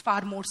debt? It's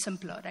far more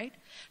simpler, right?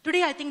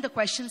 Today, I think the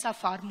questions are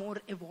far more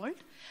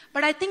evolved.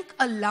 But I think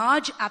a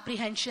large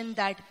apprehension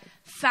that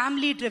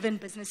family-driven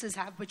businesses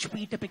have, which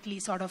we typically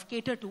sort of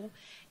cater to,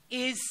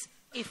 is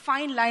a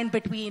fine line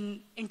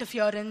between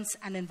interference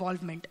and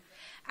involvement.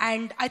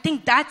 And I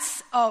think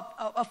that's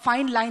a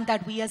fine line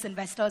that we as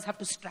investors have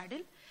to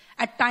straddle.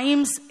 At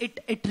times,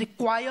 it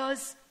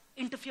requires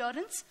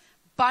interference,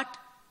 but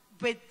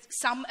with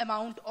some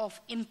amount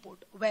of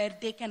input where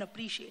they can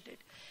appreciate it.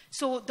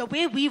 So the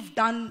way we've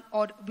done,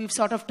 or we've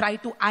sort of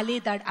tried to allay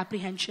that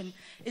apprehension,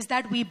 is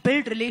that we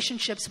build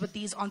relationships with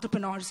these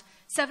entrepreneurs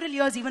several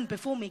years even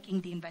before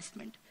making the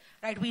investment.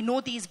 Right? We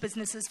know these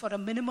businesses for a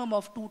minimum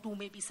of 2 to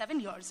maybe 7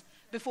 years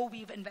before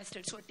we've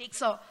invested. So it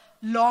takes a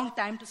long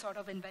time to sort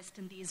of invest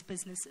in these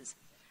businesses.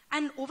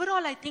 And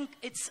overall, I think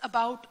it's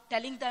about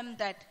telling them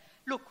that,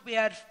 look, we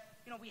have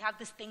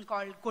this thing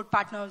called good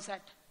partners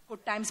at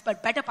good times,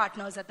 but better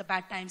partners at the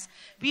bad times.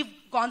 We've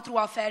gone through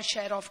our fair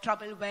share of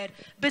trouble where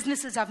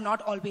businesses have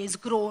not always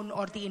grown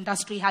or the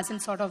industry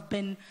hasn't sort of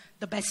been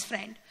the best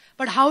friend.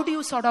 But how do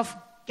you sort of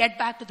get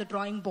back to the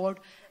drawing board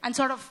and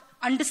sort of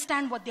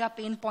understand what their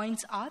pain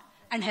points are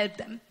and help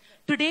them?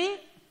 Today,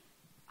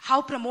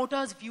 how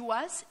promoters view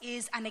us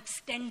is an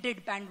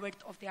extended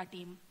bandwidth of their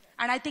team.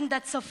 And I think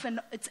that's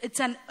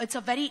it's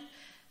a very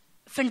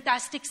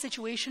fantastic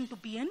situation to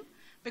be in,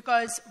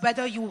 because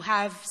whether you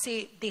have,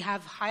 say, they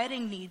have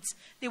hiring needs,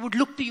 they would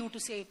look to you to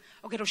say,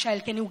 okay,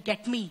 Rochelle, can you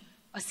get me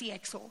a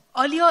CXO?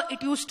 Earlier,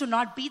 it used to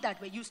not be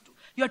that way.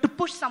 You had to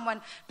push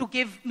someone to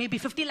give maybe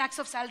 50 lakhs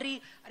of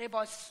salary. Arey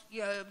boss,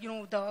 you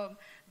know,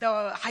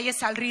 the highest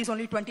salary is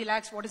only 20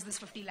 lakhs. What is this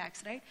 50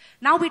 lakhs, right?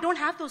 Now we don't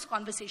have those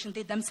conversations.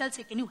 They themselves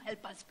say, can you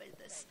help us build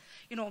this?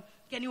 You know,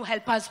 can you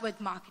help us with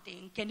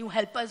marketing? Can you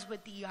help us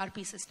with the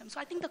ERP system? So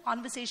I think the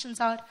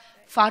conversations are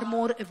far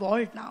more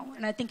evolved now.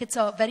 And I think it's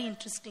a very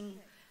interesting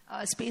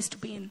space to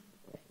be in.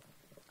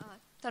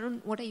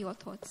 Tarun, what are your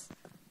thoughts?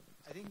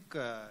 I think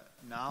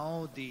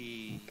now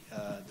the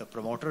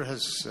promoter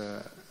is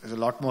a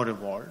lot more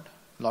evolved,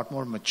 a lot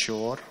more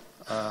mature,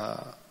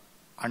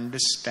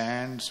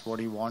 understands what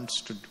he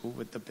wants to do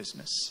with the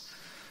business,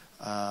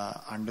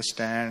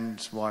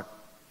 understands what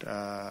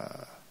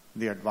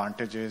the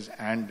advantages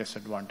and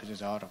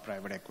disadvantages are of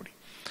private equity.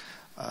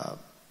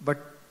 But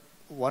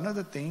one of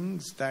the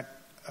things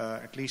that,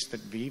 at least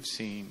that we've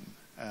seen,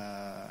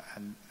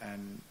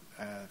 and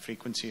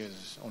frequency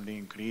has only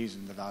increased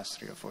in the last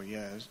 3 or 4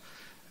 years,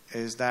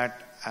 is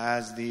that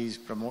as these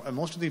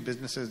most of the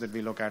businesses that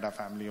we look at are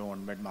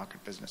family-owned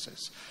mid-market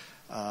businesses,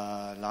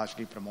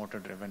 largely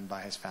promoter-driven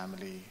by his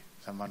family,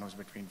 someone who's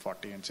between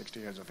 40 and 60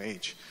 years of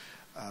age.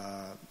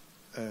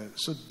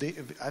 So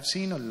I've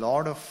seen a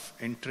lot of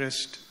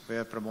interest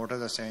where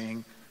promoters are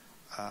saying,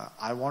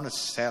 I want to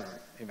sell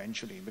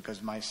eventually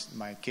because my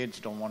kids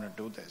don't want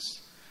to do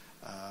this.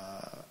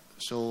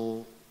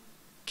 So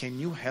can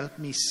you help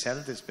me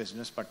sell this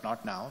business, but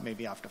not now,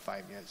 maybe after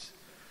 5 years?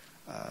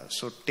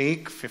 So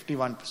take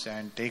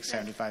 51%, take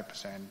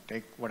 75%,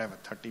 take whatever,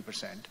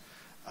 30%.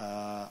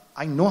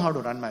 I know how to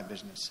run my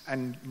business.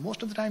 And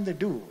most of the time they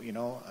do, you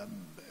know.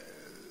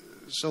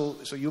 So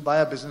you buy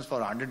a business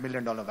for $100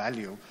 million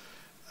value.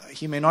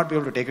 He may not be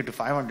able to take it to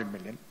 500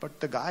 million, but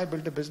the guy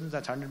built a business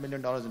that's $100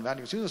 million in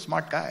value. So he's a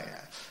smart guy.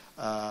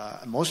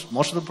 Most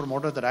of the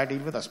promoters that I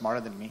deal with are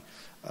smarter than me.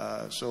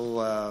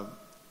 So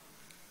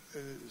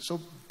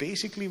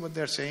basically what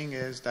they're saying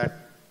is that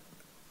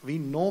we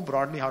know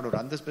broadly how to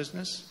run this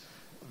business,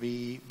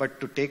 but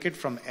to take it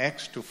from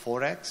X to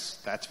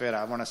 4X, that's where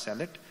I want to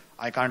sell it.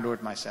 I can't do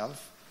it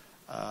myself.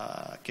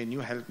 Can you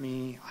help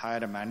me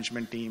hire a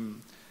management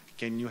team?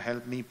 Can you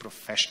help me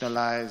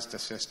professionalize the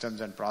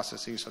systems and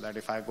processes so that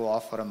if I go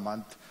off for a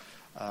month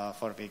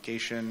for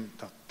vacation,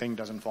 the thing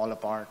doesn't fall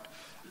apart?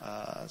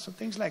 So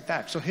things like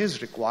that. So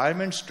his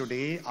requirements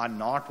today are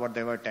not what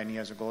they were 10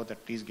 years ago,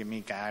 that please give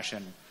me cash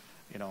and,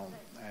 you know,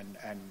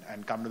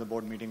 and come to the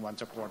board meeting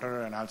once a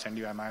quarter and I'll send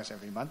you MIS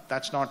every month.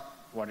 That's not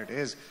what it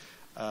is.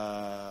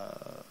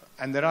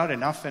 And there are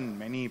enough in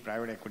many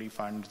private equity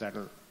funds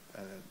that'll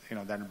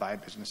buy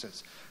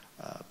businesses.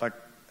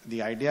 But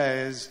the idea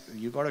is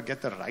you got to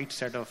get the right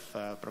set of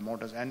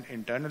promoters. And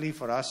internally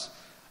for us,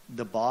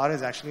 the bar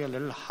is actually a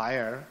little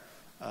higher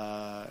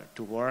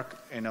to work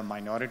in a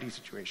minority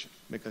situation,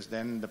 because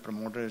then the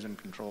promoter is in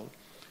control.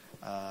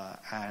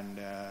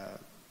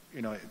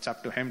 It's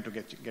up to him to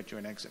get you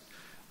an exit.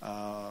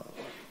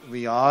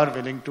 We are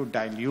willing to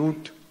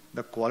dilute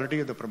the quality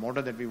of the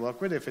promoter that we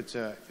work with if it's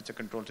a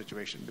controlled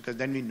situation, because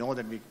then we know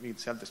that we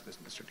sell this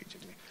business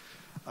strategically.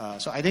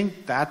 So I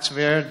think that's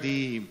where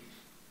the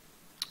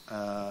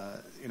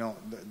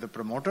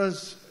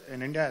promoters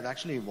in India have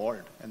actually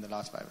evolved in the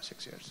last 5 or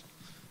 6 years.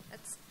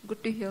 That's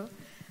good to hear.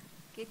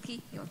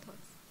 Kethi, your thoughts?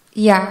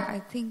 Yeah, I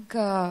think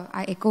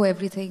I echo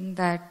everything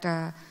that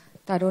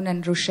Tarun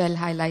and Rochelle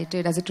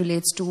highlighted as it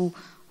relates to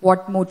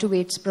what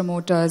motivates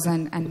promoters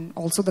and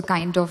also the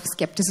kind of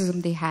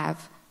skepticism they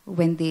have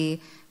when they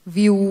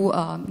view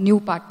new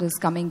partners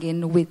coming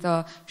in with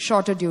a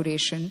shorter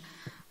duration.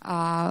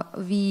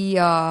 We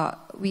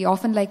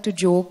often like to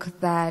joke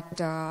that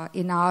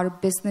in our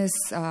business,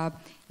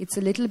 it's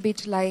a little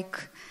bit like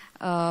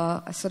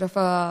sort of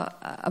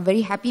a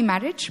very happy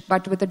marriage,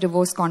 but with a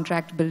divorce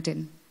contract built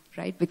in,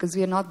 right? Because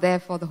we are not there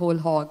for the whole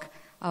hog.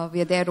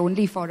 We are there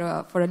only for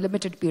a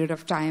limited period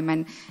of time,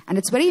 and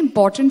it's very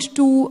important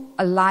to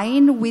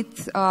align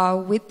with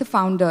the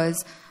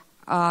founders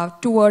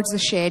towards a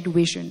shared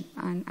vision.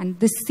 And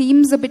this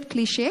seems a bit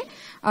cliche,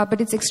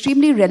 but it's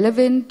extremely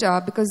relevant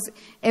because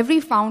every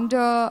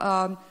founder,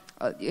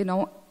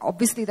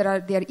 obviously they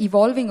are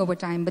evolving over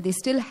time, but they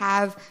still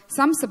have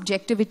some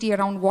subjectivity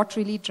around what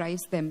really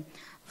drives them.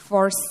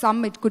 For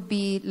some, it could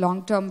be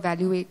long-term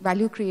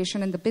value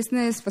creation in the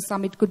business. For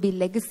some, it could be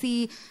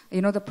legacy,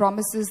 the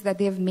promises that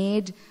they have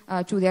made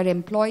to their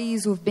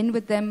employees who've been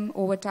with them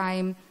over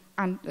time.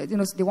 And,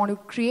 so they want to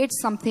create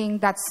something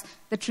that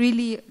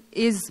really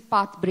is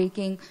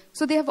path-breaking.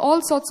 So they have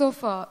all sorts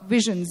of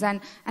visions. And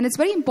it's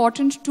very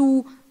important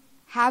to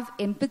have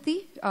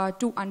empathy,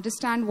 to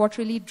understand what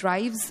really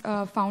drives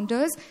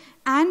founders,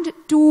 and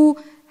to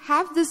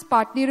have this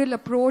partnerial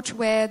approach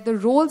where the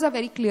roles are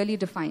very clearly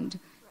defined.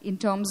 in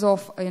terms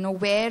of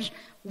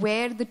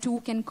where the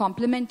two can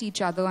complement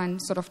each other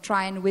and sort of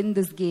try and win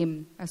this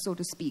game, so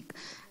to speak.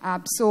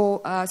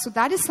 So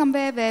that is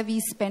somewhere where we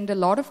spend a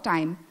lot of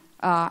time.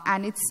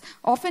 And it's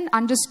often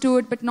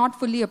understood but not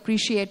fully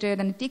appreciated,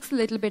 and it takes a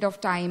little bit of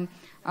time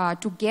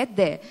to get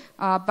there.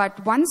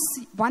 But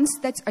once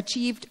that's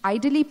achieved,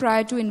 ideally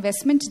prior to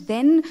investment,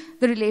 then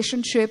the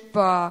relationship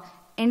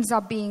ends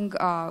up being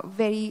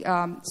very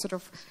sort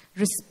of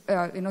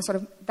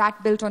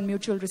that built on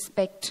mutual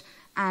respect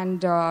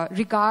and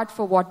regard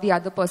for what the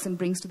other person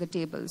brings to the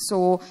table.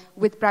 So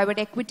with private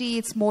equity,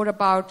 it's more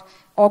about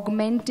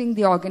augmenting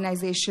the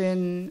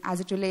organization as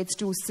it relates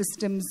to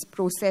systems,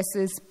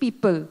 processes,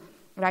 people.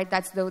 Right,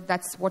 that's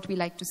what we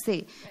like to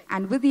say.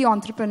 And with the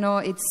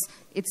entrepreneur,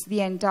 it's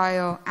the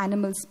entire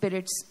animal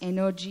spirits,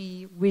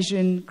 energy,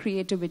 vision,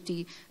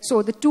 creativity.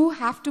 So the two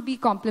have to be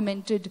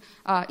complemented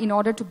in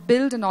order to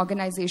build an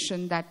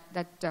organization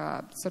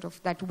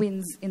that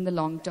wins in the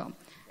long term.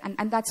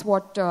 And that's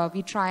what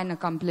we try and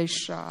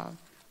accomplish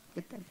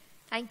with them.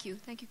 Thank you,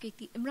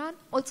 Kirti. Imran,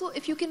 also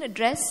if you can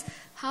address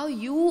how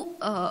you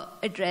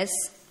address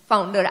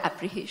founder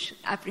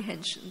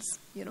apprehensions,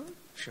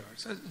 Sure.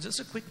 So just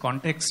a quick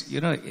context,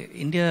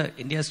 India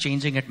is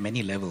changing at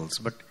many levels,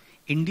 but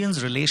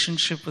Indians'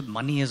 relationship with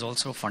money has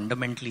also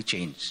fundamentally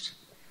changed.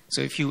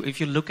 So if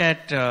you look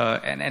at,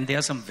 and there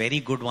are some very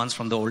good ones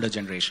from the older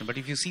generation, but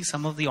if you see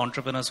some of the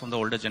entrepreneurs from the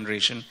older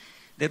generation,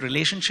 their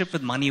relationship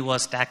with money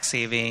was tax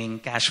saving,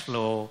 cash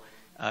flow,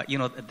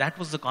 that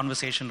was the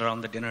conversation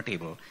around the dinner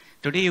table.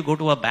 Today you go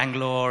to a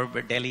Bangalore,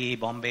 Delhi,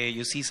 Bombay,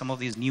 you see some of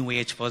these new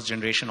age first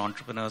generation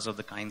entrepreneurs of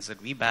the kinds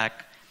that we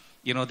back.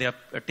 They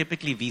are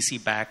typically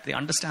VC backed. They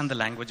understand the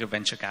language of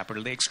venture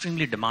capital. They're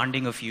extremely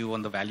demanding of you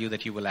on the value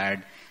that you will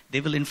add. They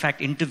will, in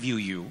fact, interview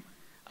you,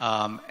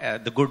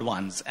 the good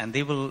ones, and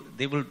they will,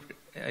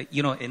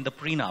 in the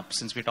prenup,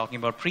 since we're talking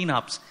about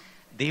prenups,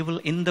 they will,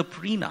 in the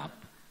prenup,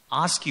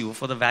 ask you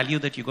for the value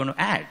that you're going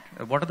to add.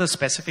 What are the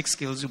specific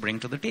skills you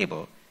bring to the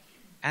table?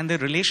 And the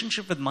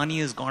relationship with money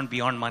has gone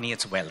beyond money,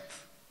 it's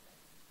wealth.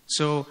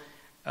 So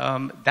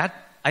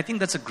I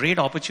think that's a great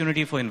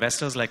opportunity for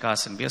investors like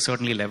us, and we are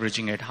certainly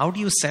leveraging it. How do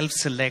you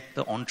self-select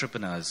the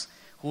entrepreneurs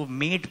who have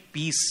made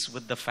peace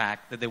with the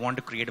fact that they want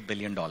to create $1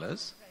 billion,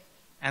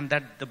 and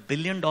that the $1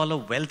 billion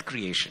wealth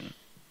creation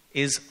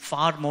is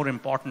far more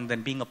important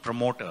than being a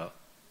promoter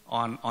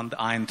on the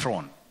Iron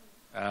Throne,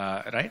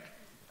 right?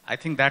 I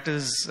think that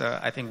is,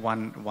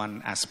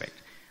 one aspect.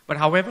 But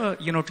however,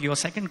 to your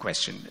second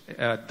question,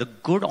 the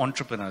good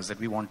entrepreneurs that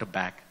we want to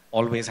back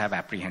always have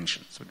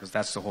apprehensions, because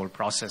that's the whole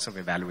process of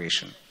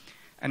evaluation.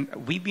 And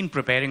we've been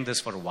preparing this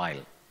for a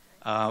while.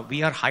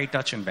 We are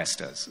high-touch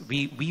investors.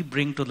 We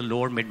bring to the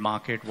lower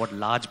mid-market what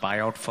large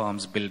buyout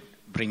firms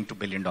bring to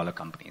billion-dollar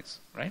companies,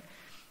 right?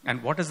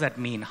 And what does that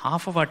mean?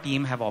 Half of our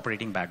team have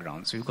operating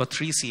backgrounds. So we've got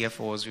 3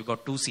 CFOs, we've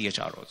got 2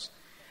 CHROs.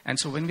 And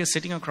so when we're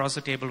sitting across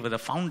the table with a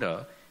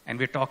founder and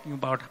we're talking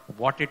about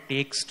what it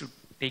takes to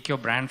take your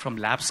brand from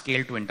lab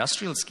scale to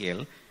industrial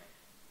scale,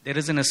 there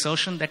is an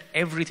assertion that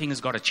everything has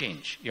got to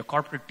change. Your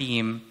corporate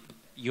team,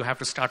 you have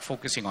to start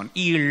focusing on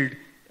yield.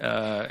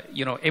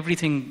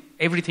 Everything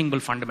will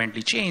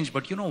fundamentally change,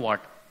 but you know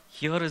what?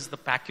 Here is the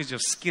package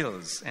of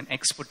skills and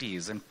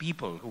expertise and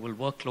people who will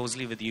work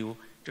closely with you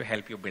to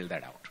help you build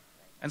that out.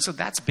 And so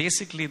that's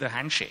basically the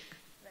handshake,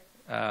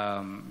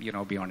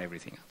 beyond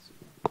everything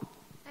else.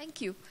 Thank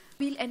you.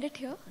 We'll end it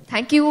here.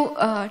 Thank you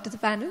to the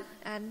panel,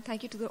 and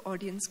thank you to the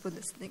audience for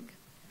listening.